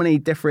so many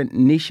different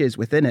niches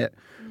within it.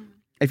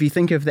 If you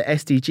think of the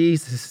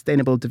SDGs, the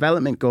Sustainable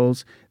Development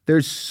Goals,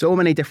 there's so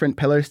many different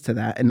pillars to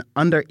that. And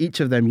under each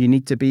of them, you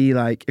need to be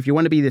if you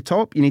want to be the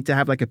top, you need to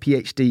have a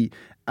PhD.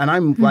 And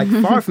I'm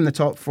far from the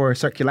top for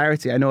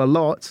circularity. I know a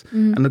lot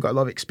and I've got a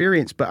lot of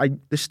experience, but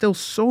there's still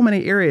so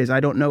many areas I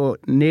don't know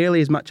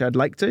nearly as much I'd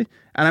like to.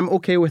 And I'm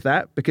okay with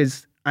that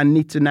because I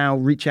need to now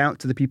reach out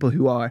to the people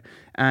who are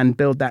and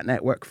build that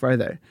network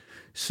further.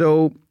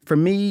 So for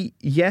me,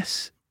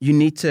 yes, you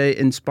need to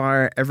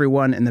inspire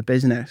everyone in the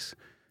business.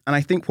 And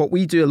I think what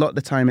we do a lot of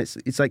the time, it's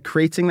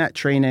creating that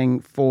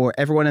training for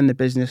everyone in the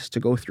business to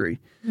go through.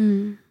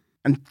 And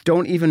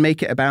don't even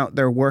make it about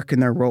their work and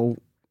their role.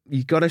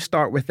 You got to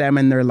start with them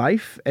in their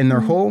life, in their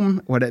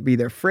home, whether it be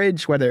their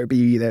fridge, whether it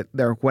be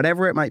their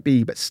whatever it might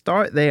be. But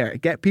start there.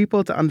 Get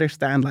people to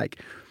understand,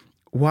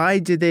 why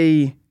do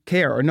they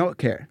care or not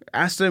care?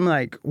 Ask them,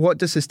 what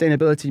does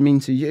sustainability mean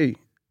to you?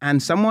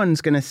 And someone's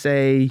going to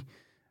say,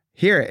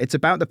 here, it's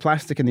about the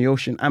plastic in the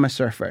ocean. I'm a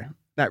surfer.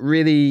 That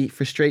really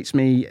frustrates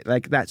me.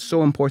 That's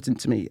so important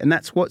to me. And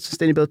that's what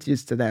sustainability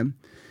is to them.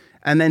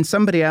 And then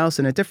somebody else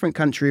in a different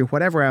country or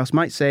whatever else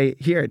might say,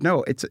 here,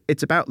 no,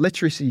 it's about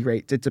literacy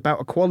rates. It's about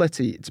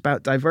equality. It's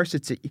about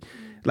diversity.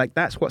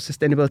 That's what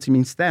sustainability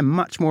means to them,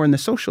 much more in the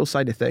social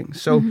side of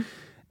things. So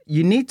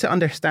you need to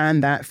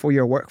understand that for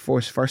your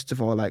workforce, first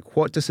of all.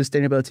 What does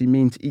sustainability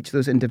mean to each of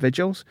those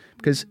individuals?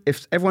 Because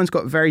if everyone's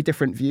got very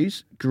different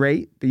views,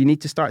 great. But you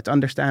need to start to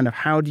understand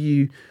how do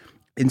you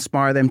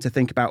inspire them to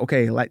think about,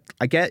 okay,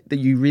 I get that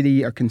you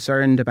really are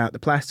concerned about the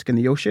plastic in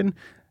the ocean.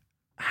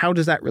 How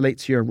does that relate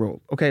to your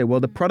role? Okay, well,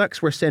 the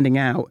products we're sending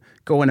out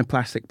go in a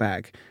plastic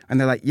bag. And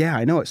they're like, yeah,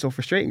 I know, it's so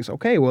frustrating. So,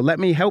 okay, well, let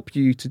me help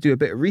you to do a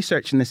bit of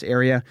research in this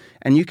area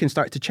and you can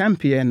start to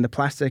champion the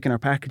plastic in our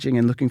packaging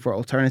and looking for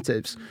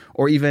alternatives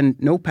or even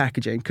no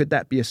packaging. Could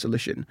that be a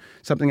solution?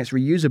 Something that's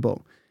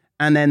reusable.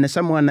 And then there's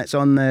someone that's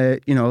on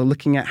the,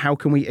 looking at how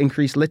can we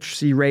increase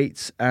literacy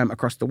rates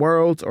across the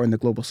world or in the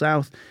global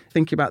south.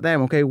 Thinking about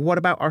them. Okay, what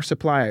about our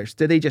suppliers?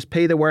 Do they just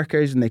pay the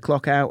workers and they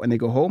clock out and they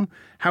go home?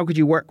 How could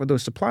you work with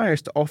those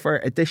suppliers to offer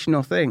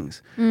additional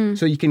things?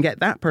 So you can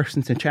get that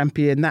person to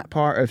champion that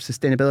part of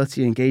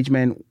sustainability,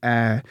 engagement,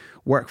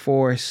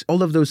 workforce,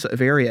 all of those sort of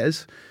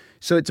areas.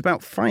 So it's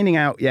about finding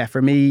out,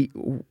 for me,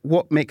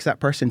 what makes that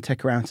person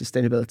tick around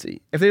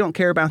sustainability. If they don't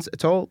care about it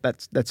at all,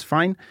 that's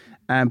fine.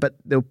 But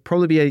there'll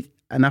probably be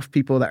enough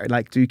people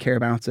that do care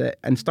about it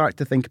and start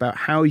to think about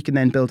how you can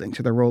then build it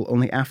into their role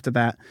only after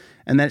that.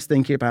 And then it's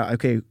thinking about,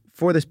 okay,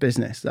 for this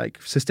business,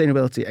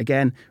 sustainability,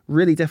 again,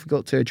 really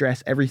difficult to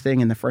address everything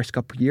in the first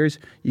couple of years.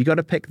 You got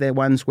to pick the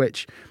ones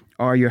which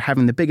you're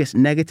having the biggest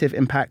negative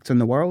impact on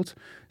the world.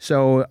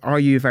 So are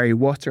you a very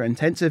water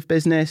intensive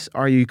business?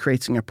 Are you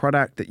creating a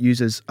product that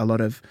uses a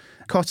lot of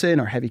cotton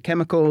or heavy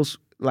chemicals?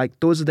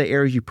 Those are the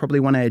areas you probably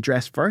want to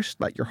address first,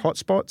 your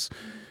hotspots.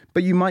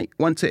 But you might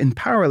want to, in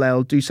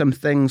parallel, do some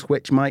things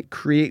which might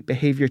create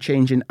behavior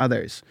change in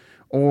others.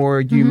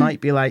 Or you might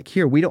be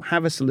here, we don't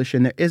have a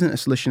solution. There isn't a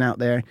solution out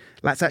there.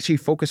 Let's actually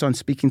focus on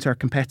speaking to our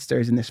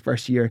competitors in this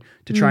first year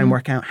to try and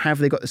work out, have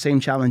they got the same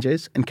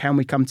challenges and can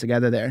we come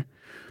together there?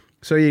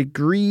 So I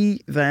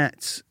agree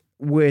that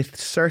with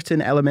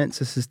certain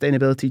elements of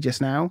sustainability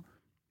just now,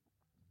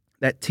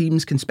 that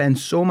teams can spend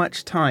so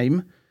much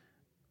time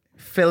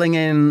filling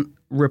in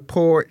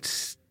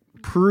reports,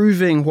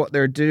 proving what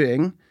they're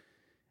doing.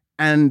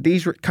 And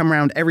these come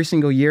around every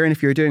single year. And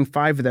if you're doing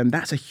 5 of them,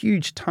 that's a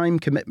huge time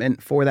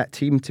commitment for that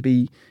team to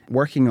be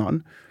working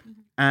on.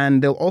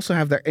 And they'll also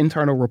have their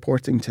internal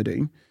reporting to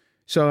do.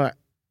 So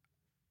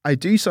I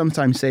do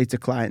sometimes say to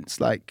clients,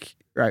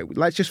 right,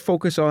 let's just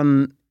focus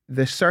on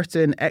the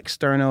certain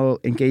external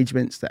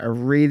engagements that are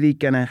really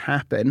going to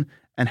happen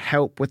and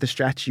help with the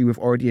strategy we've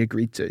already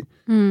agreed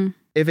to.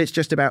 If it's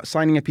just about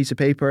signing a piece of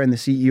paper and the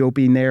CEO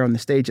being there on the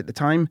stage at the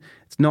time,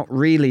 it's not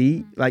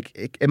really,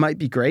 it might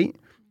be great.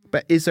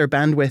 But is there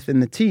bandwidth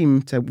in the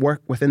team to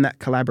work within that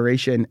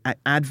collaboration,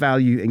 add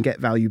value and get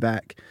value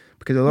back?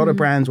 Because a lot of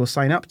brands will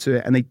sign up to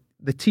it and the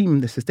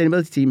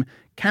sustainability team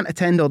can't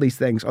attend all these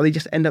things, or they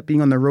just end up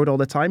being on the road all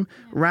the time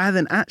rather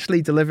than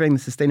actually delivering the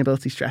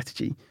sustainability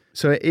strategy.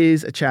 So it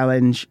is a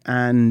challenge,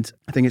 and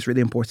I think it's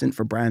really important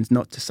for brands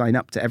not to sign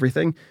up to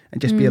everything and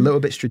just be a little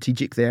bit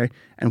strategic there.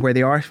 And where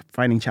they are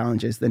finding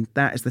challenges, then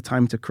that is the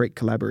time to create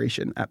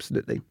collaboration.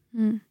 Absolutely.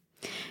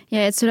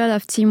 Yeah, it's a lot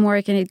of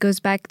teamwork, and it goes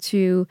back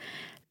to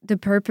the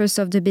purpose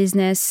of the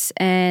business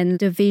and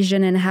the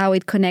vision and how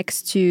it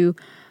connects to,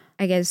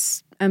 I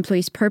guess,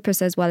 employees'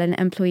 purpose as well and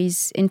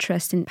employees'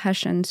 interest and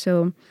passion.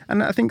 So,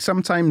 and I think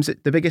sometimes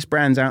the biggest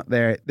brands out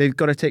there, they've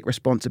got to take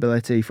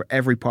responsibility for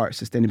every part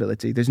of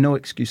sustainability. There's no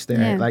excuse there.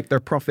 Yeah. Like their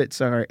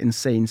profits are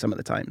insane some of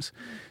the times.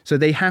 So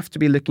they have to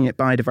be looking at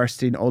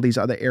biodiversity and all these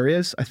other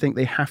areas. I think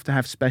they have to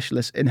have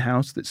specialists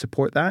in-house that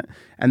support that.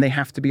 And they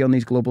have to be on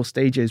these global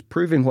stages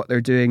proving what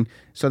they're doing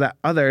so that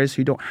others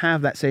who don't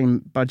have that same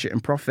budget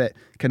and profit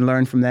can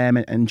learn from them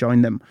and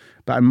join them.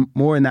 But I'm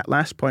more in that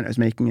last point I was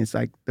making is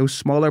like those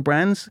smaller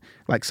brands,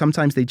 like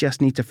sometimes they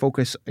just need to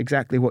focus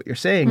exactly what you're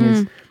saying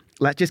is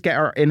let's just get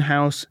our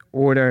in-house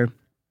order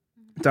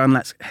done.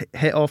 Let's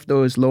hit off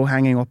those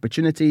low-hanging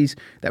opportunities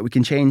that we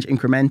can change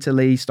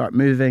incrementally, start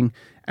moving.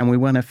 And we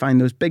want to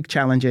find those big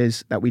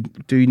challenges that we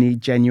do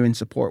need genuine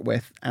support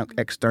with out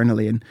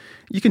externally. And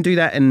you can do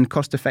that in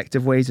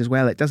cost-effective ways as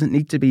well. It doesn't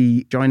need to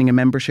be joining a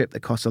membership that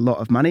costs a lot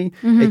of money.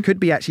 It could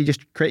be actually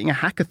just creating a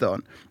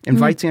hackathon,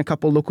 inviting a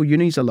couple local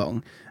unis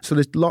along. So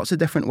there's lots of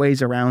different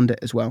ways around it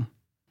as well.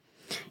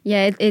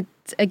 Yeah,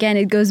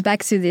 it goes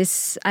back to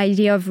this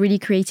idea of really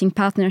creating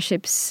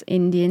partnerships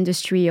in the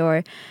industry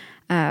or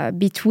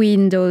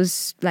between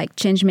those like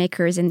change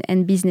makers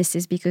and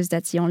businesses, because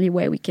that's the only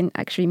way we can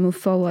actually move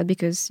forward.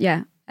 Because,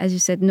 yeah, as you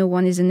said, no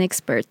one is an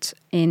expert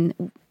in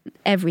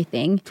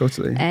everything.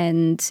 Totally.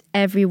 And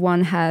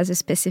everyone has a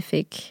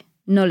specific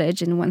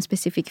knowledge in one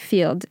specific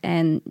field.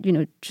 And,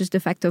 just the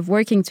fact of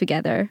working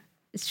together,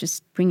 it's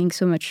just bringing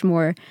so much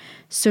more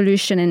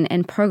solution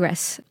and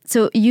progress.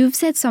 So you've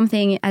said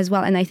something as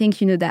well, and I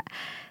think,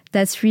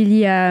 that's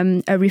really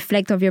a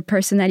reflect of your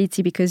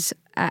personality, because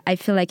I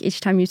feel like each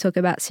time you talk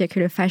about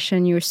circular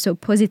fashion, you're so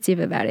positive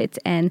about it.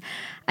 And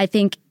I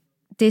think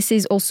this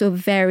is also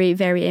very,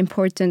 very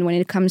important when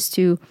it comes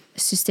to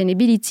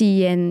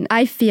sustainability. And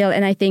I feel,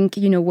 and I think,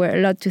 we're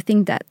allowed to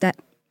think that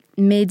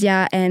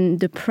media and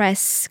the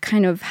press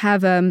kind of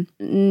have a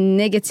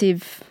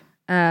negative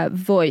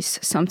voice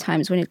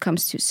sometimes when it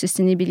comes to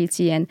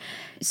sustainability. And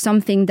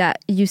something that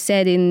you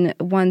said in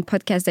one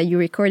podcast that you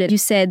recorded, you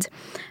said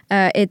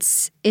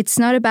it's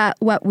not about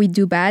what we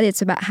do bad,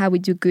 it's about how we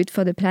do good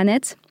for the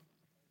planet.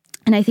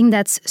 And I think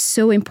that's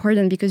so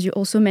important, because you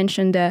also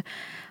mentioned the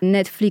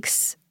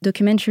Netflix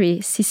documentary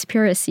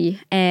Seaspiracy.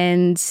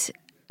 And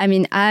I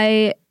mean,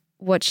 I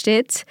watched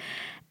it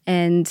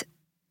and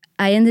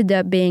I ended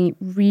up being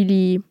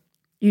really,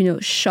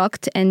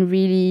 shocked and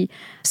really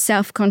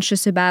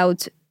self-conscious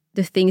about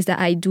the things that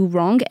I do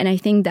wrong. And I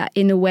think that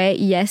in a way,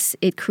 yes,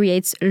 it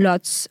creates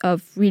lots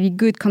of really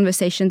good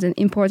conversations and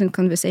important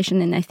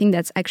conversation. And I think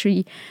that's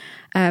actually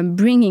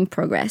bringing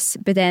progress.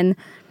 But then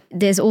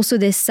there's also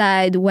this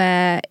side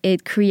where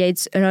it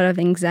creates a lot of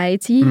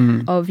anxiety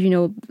of,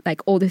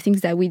 like all the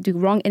things that we do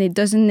wrong. And it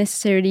doesn't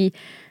necessarily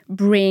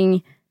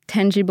bring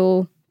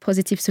tangible,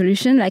 positive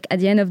solution. Like at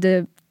the end of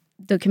the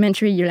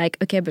documentary, you're like,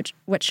 okay, but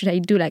what should I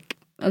do? Like,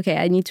 okay,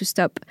 I need to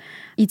stop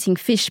eating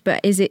fish, but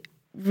is it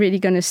really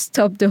going to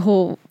stop the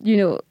whole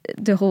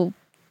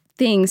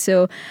thing?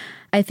 So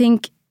I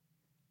think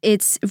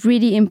it's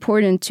really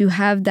important to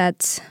have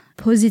that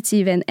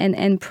positive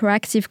and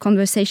proactive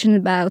conversation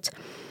about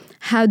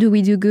how do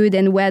we do good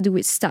and where do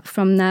we start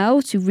from now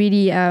to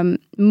really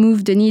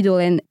move the needle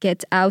and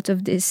get out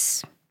of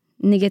this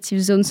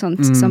negative zone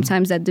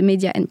sometimes that the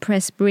media and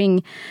press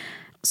bring.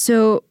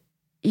 So,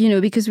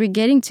 because we're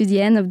getting to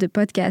the end of the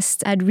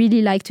podcast, I'd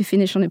really like to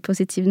finish on a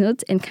positive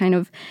note and kind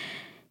of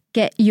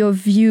get your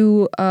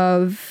view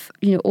of,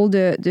 all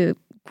the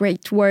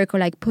great work or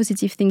like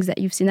positive things that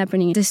you've seen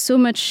happening. There's so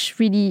much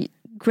really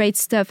great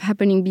stuff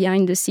happening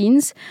behind the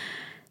scenes.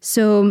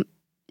 So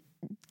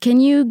can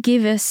you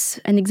give us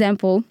an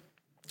example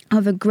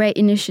of a great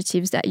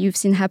initiatives that you've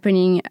seen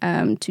happening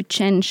to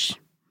change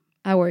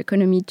our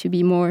economy to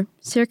be more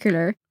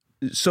circular?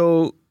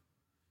 So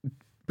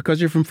because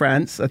you're from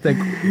France, I think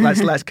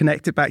let's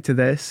connect it back to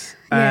this.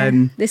 Yeah,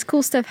 there's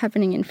cool stuff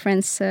happening in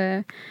France.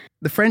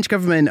 The French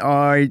government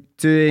are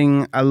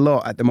doing a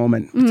lot at the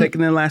moment,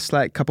 particularly in the last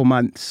couple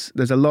months.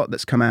 There's a lot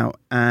that's come out,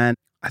 and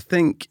I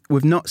think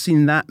we've not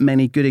seen that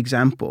many good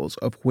examples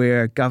of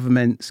where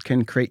governments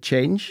can create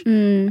change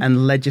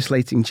and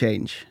legislating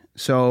change.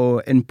 So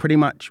in pretty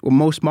much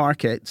most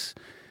markets,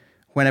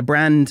 when a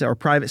brand or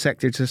private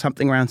sector does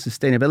something around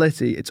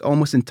sustainability, it's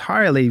almost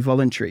entirely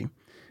voluntary.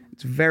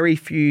 It's very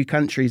few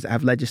countries that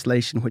have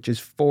legislation which is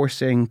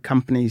forcing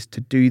companies to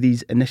do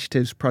these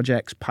initiatives,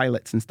 projects,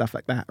 pilots and stuff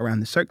like that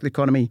around the circular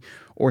economy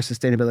or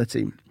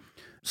sustainability.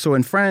 So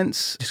in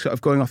France, just sort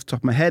of going off the top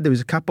of my head, there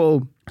was a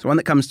couple. So one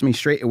that comes to me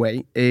straight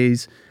away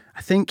is,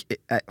 I think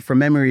from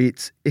memory,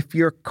 it's if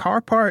your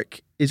car park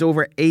is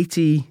over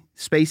 80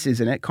 spaces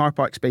in it, car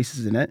park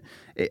spaces in it,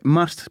 it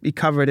must be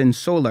covered in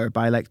solar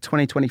by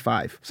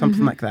 2025,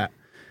 something like that.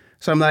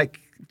 So I'm like,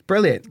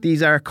 brilliant.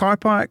 These are car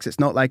parks. It's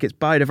not like it's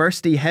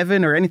biodiversity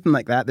heaven or anything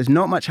like that. There's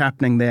not much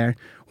happening there.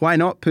 Why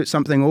not put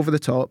something over the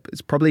top?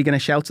 It's probably going to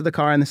shelter the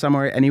car in the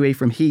summer anyway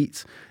from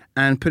heat.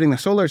 And putting the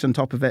solars on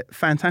top of it,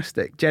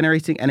 fantastic.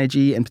 Generating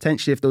energy, and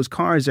potentially if those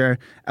cars are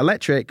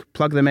electric,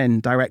 plug them in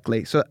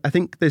directly. So I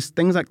think there's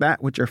things like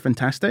that which are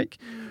fantastic.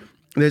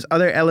 There's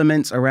other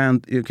elements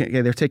around,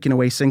 okay, they're taking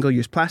away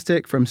single-use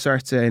plastic from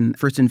certain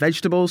fruits and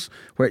vegetables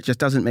where it just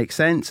doesn't make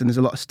sense. And there's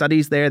a lot of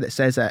studies there that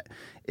says that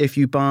if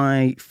you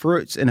buy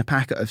fruits in a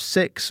packet of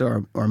 6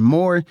 or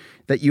more,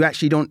 that you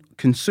actually don't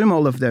consume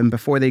all of them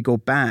before they go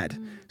bad.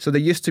 So there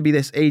used to be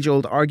this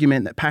age-old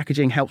argument that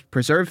packaging helps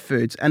preserve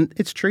foods, and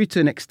it's true to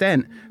an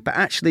extent, but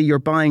actually you're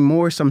buying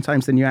more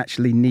sometimes than you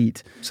actually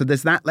need. So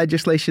there's that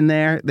legislation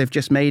there. They've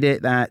just made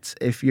it that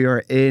if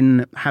you're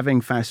in having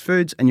fast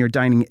foods and you're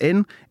dining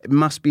in, it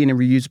must be in a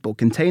reusable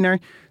container.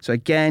 So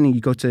again,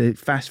 you go to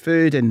fast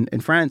food in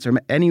France or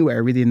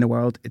anywhere really in the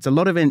world, it's a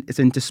lot of it's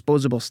in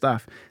disposable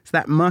stuff. So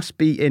that must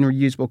be in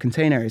reusable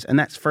containers, and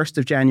that's 1st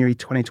of January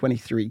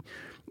 2023.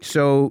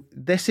 So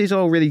this is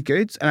all really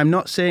good, and I'm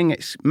not saying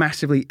it's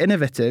massively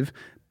innovative.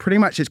 Pretty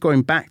much it's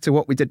going back to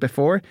what we did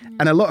before,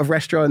 and a lot of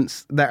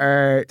restaurants that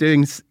are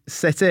doing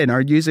sit-in are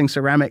using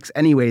ceramics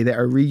anyway that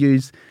are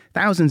reused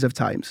thousands of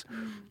times.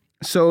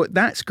 So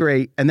that's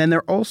great. And then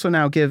they're also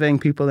now giving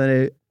people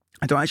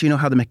I don't actually know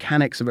how the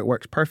mechanics of it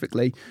works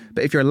perfectly,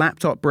 but if your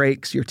laptop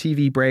breaks, your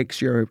TV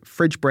breaks, your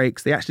fridge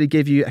breaks, they actually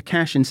give you a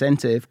cash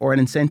incentive or an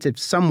incentive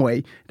some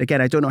way.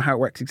 Again, I don't know how it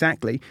works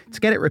exactly, to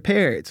get it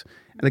repaired.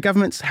 And the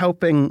government's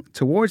helping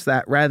towards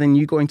that rather than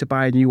you going to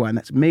buy a new one.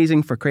 That's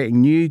amazing for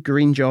creating new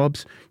green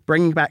jobs,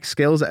 bringing back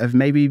skills that have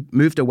maybe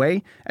moved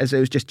away, as it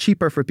was just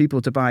cheaper for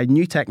people to buy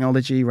new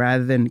technology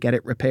rather than get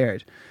it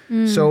repaired.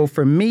 So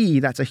for me,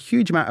 that's a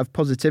huge amount of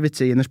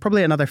positivity. And there's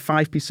probably another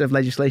 5 pieces of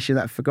legislation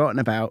that I've forgotten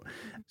about.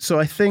 So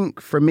I think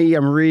for me,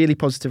 I'm really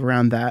positive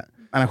around that.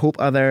 And I hope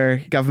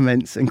other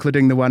governments,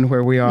 including the one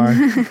where we are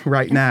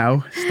right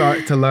now,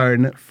 start to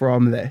learn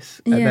from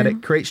this. That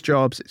it creates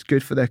jobs, it's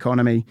good for the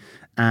economy.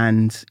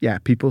 And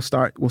people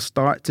will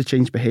start to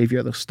change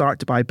behavior. They'll start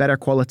to buy better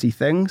quality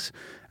things.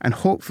 And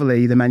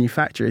hopefully the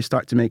manufacturers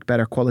start to make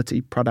better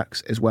quality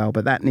products as well.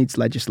 But that needs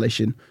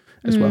legislation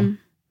as well.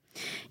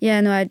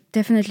 Yeah, no, I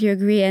definitely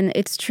agree. And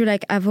it's true,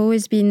 like I've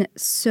always been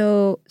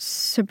so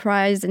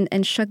surprised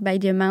and shocked by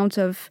the amount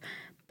of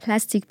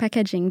plastic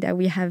packaging that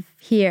we have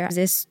here.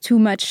 There's too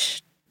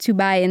much to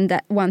buy in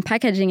that one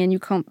packaging and you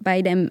can't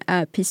buy them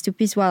piece to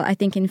piece. Well, I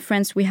think in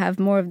France we have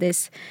more of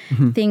this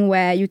thing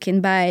where you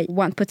can buy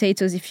 1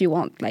 potatoes if you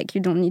want. Like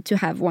you don't need to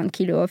have 1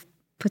 kilo of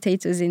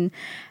potatoes in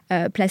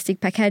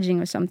plastic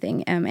packaging or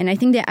something. And I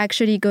think they're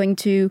actually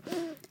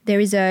there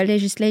is a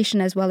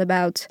legislation as well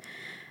about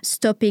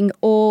stopping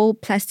all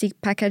plastic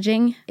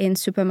packaging in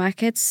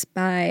supermarkets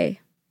by,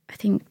 I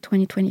think,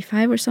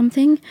 2025 or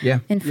something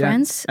in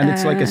France. And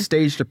it's like a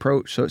staged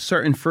approach. So it's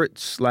certain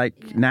fruits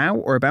like now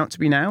or about to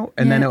be now,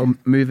 and then it'll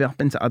move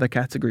up into other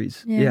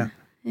categories. Yeah.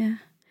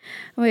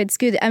 Oh, it's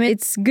good. I mean,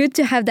 it's good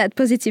to have that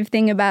positive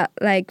thing about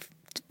like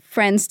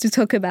France to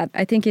talk about.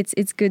 I think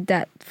it's good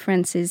that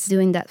France is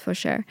doing that for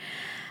sure.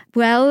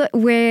 Well,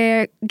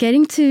 we're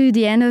getting to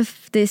the end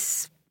of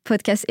this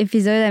podcast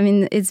episode. I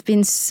mean, it's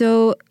been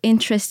so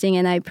interesting,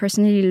 and I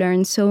personally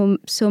learned so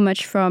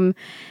much from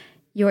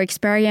your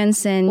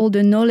experience, and all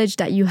the knowledge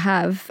that you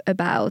have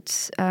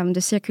about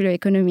the circular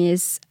economy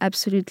is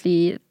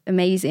absolutely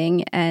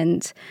amazing.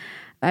 And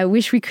I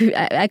wish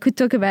I could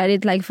talk about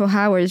it like for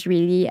hours,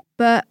 really.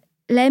 But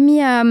let me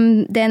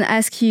then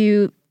ask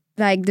you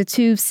like the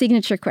 2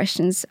 signature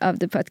questions of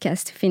the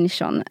podcast to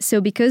finish on.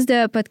 So because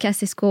the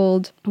podcast is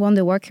called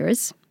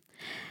WonderWorkers,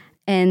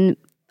 and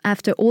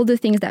after all the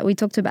things that we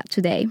talked about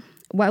today,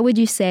 what would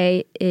you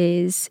say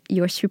is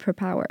your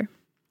superpower?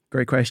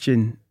 Great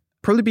question.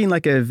 Probably being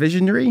like a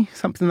visionary,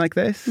 something like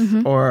this,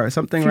 or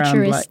something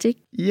futuristic.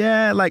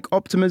 Around like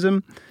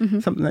optimism,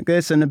 something like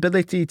this, an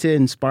ability to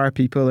inspire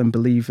people and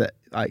believe that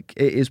like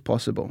it is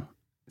possible.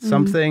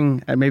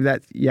 Something, and maybe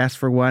that's yes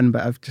for one,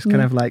 but I've just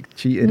kind of like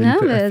cheated and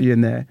put a few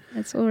in there.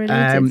 That's all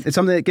related. It's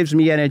something that gives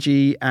me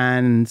energy,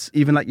 and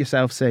even like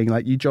yourself saying,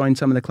 like you joined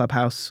some of the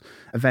Clubhouse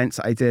events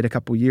that I did a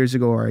couple of years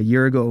ago or a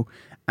year ago,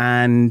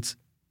 and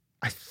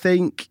I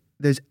think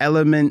there's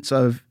elements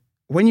of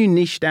when you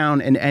niche down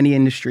in any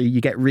industry,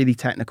 you get really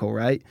technical,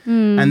 right?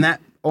 And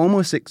that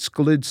almost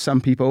excludes some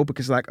people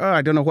because like, oh,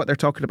 I don't know what they're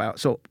talking about.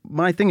 So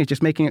my thing is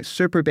just making it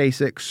super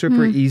basic,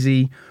 super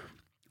easy.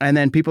 And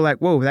then people are like,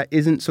 whoa, that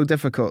isn't so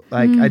difficult.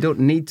 Like, I don't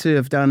need to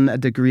have done a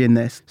degree in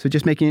this. So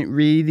just making it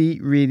really,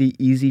 really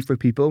easy for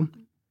people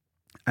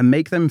and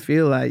make them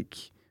feel like,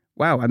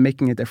 wow, I'm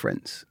making a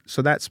difference.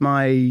 So that's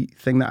my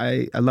thing that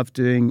I love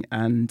doing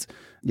and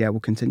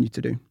will continue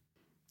to do.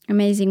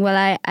 Amazing. Well,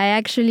 I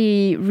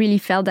actually really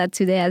felt that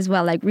today as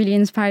well, like really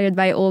inspired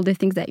by all the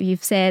things that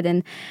you've said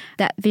and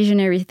that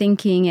visionary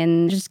thinking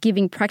and just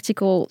giving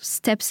practical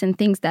steps and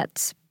things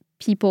that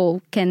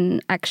people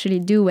can actually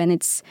do. And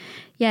it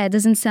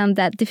doesn't sound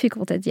that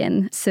difficult at the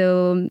end.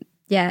 So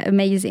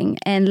amazing.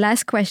 And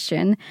last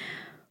question,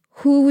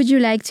 who would you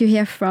like to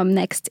hear from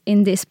next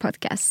in this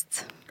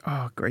podcast?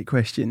 Oh, great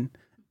question.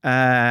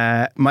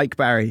 Mike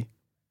Barry.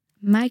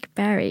 Mike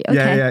Barry.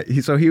 Okay.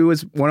 Yeah. So he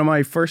was one of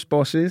my first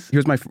bosses. He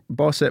was my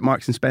boss at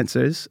Marks and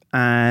Spencer's.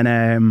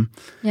 And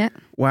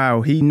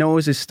wow, he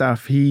knows his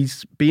stuff.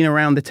 He's been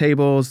around the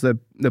tables, the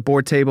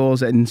board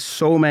tables in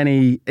so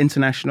many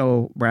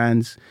international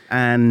brands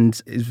and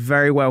is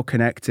very well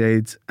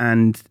connected.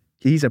 And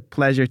he's a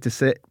pleasure to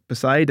sit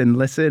beside and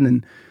listen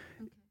and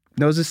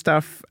knows his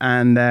stuff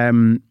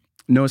and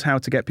knows how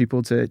to get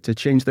people to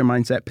change their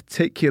mindset,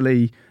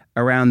 particularly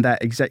around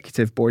that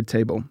executive board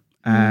table.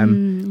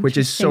 Which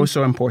is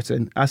so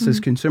important. Us as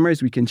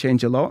consumers, we can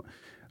change a lot.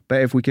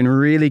 But if we can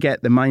really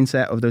get the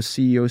mindset of those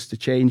CEOs to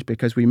change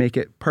because we make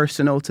it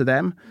personal to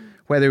them,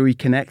 whether we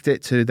connect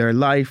it to their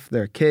life,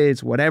 their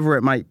kids, whatever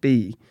it might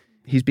be,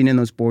 he's been in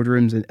those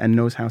boardrooms and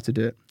knows how to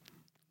do it.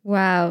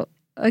 Wow.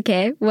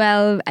 Okay.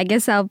 Well, I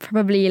guess I'll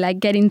probably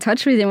get in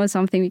touch with him or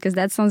something because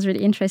that sounds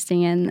really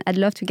interesting. And I'd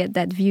love to get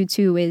that view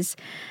too, is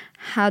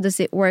how does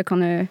it work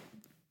on a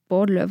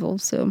board level?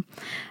 So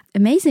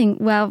amazing.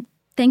 Well,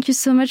 thank you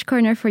so much,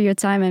 Conor, for your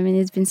time. I mean,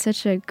 it's been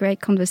such a great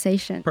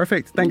conversation.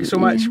 Perfect. Thank you so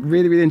much.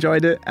 Really, really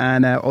enjoyed it.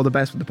 And all the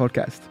best with the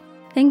podcast.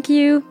 Thank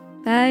you.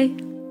 Bye.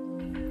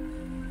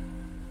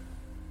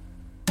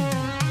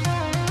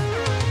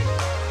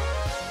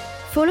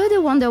 Follow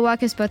the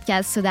WonderWorkers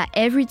podcast so that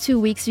every 2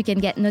 weeks you can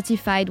get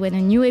notified when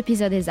a new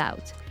episode is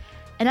out.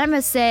 And I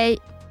must say,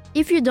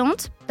 if you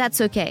don't,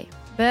 that's okay.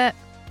 But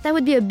that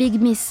would be a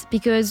big miss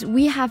because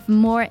we have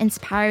more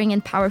inspiring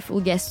and powerful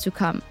guests to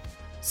come.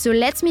 So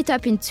let's meet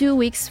up in 2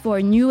 weeks for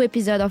a new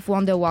episode of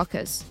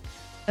WonderWorkers,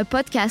 a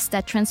podcast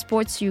that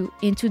transports you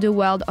into the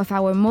world of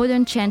our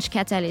modern change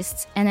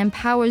catalysts and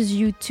empowers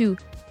you too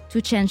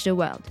to change the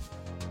world.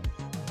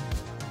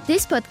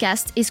 This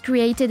podcast is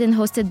created and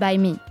hosted by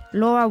me,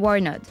 Laura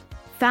Warnod,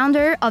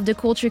 founder of the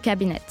Culture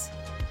Cabinet.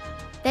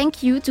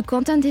 Thank you to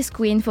Content is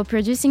Queen for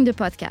producing the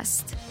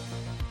podcast.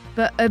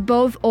 But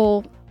above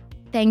all,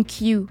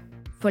 thank you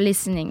for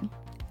listening.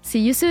 See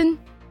you soon!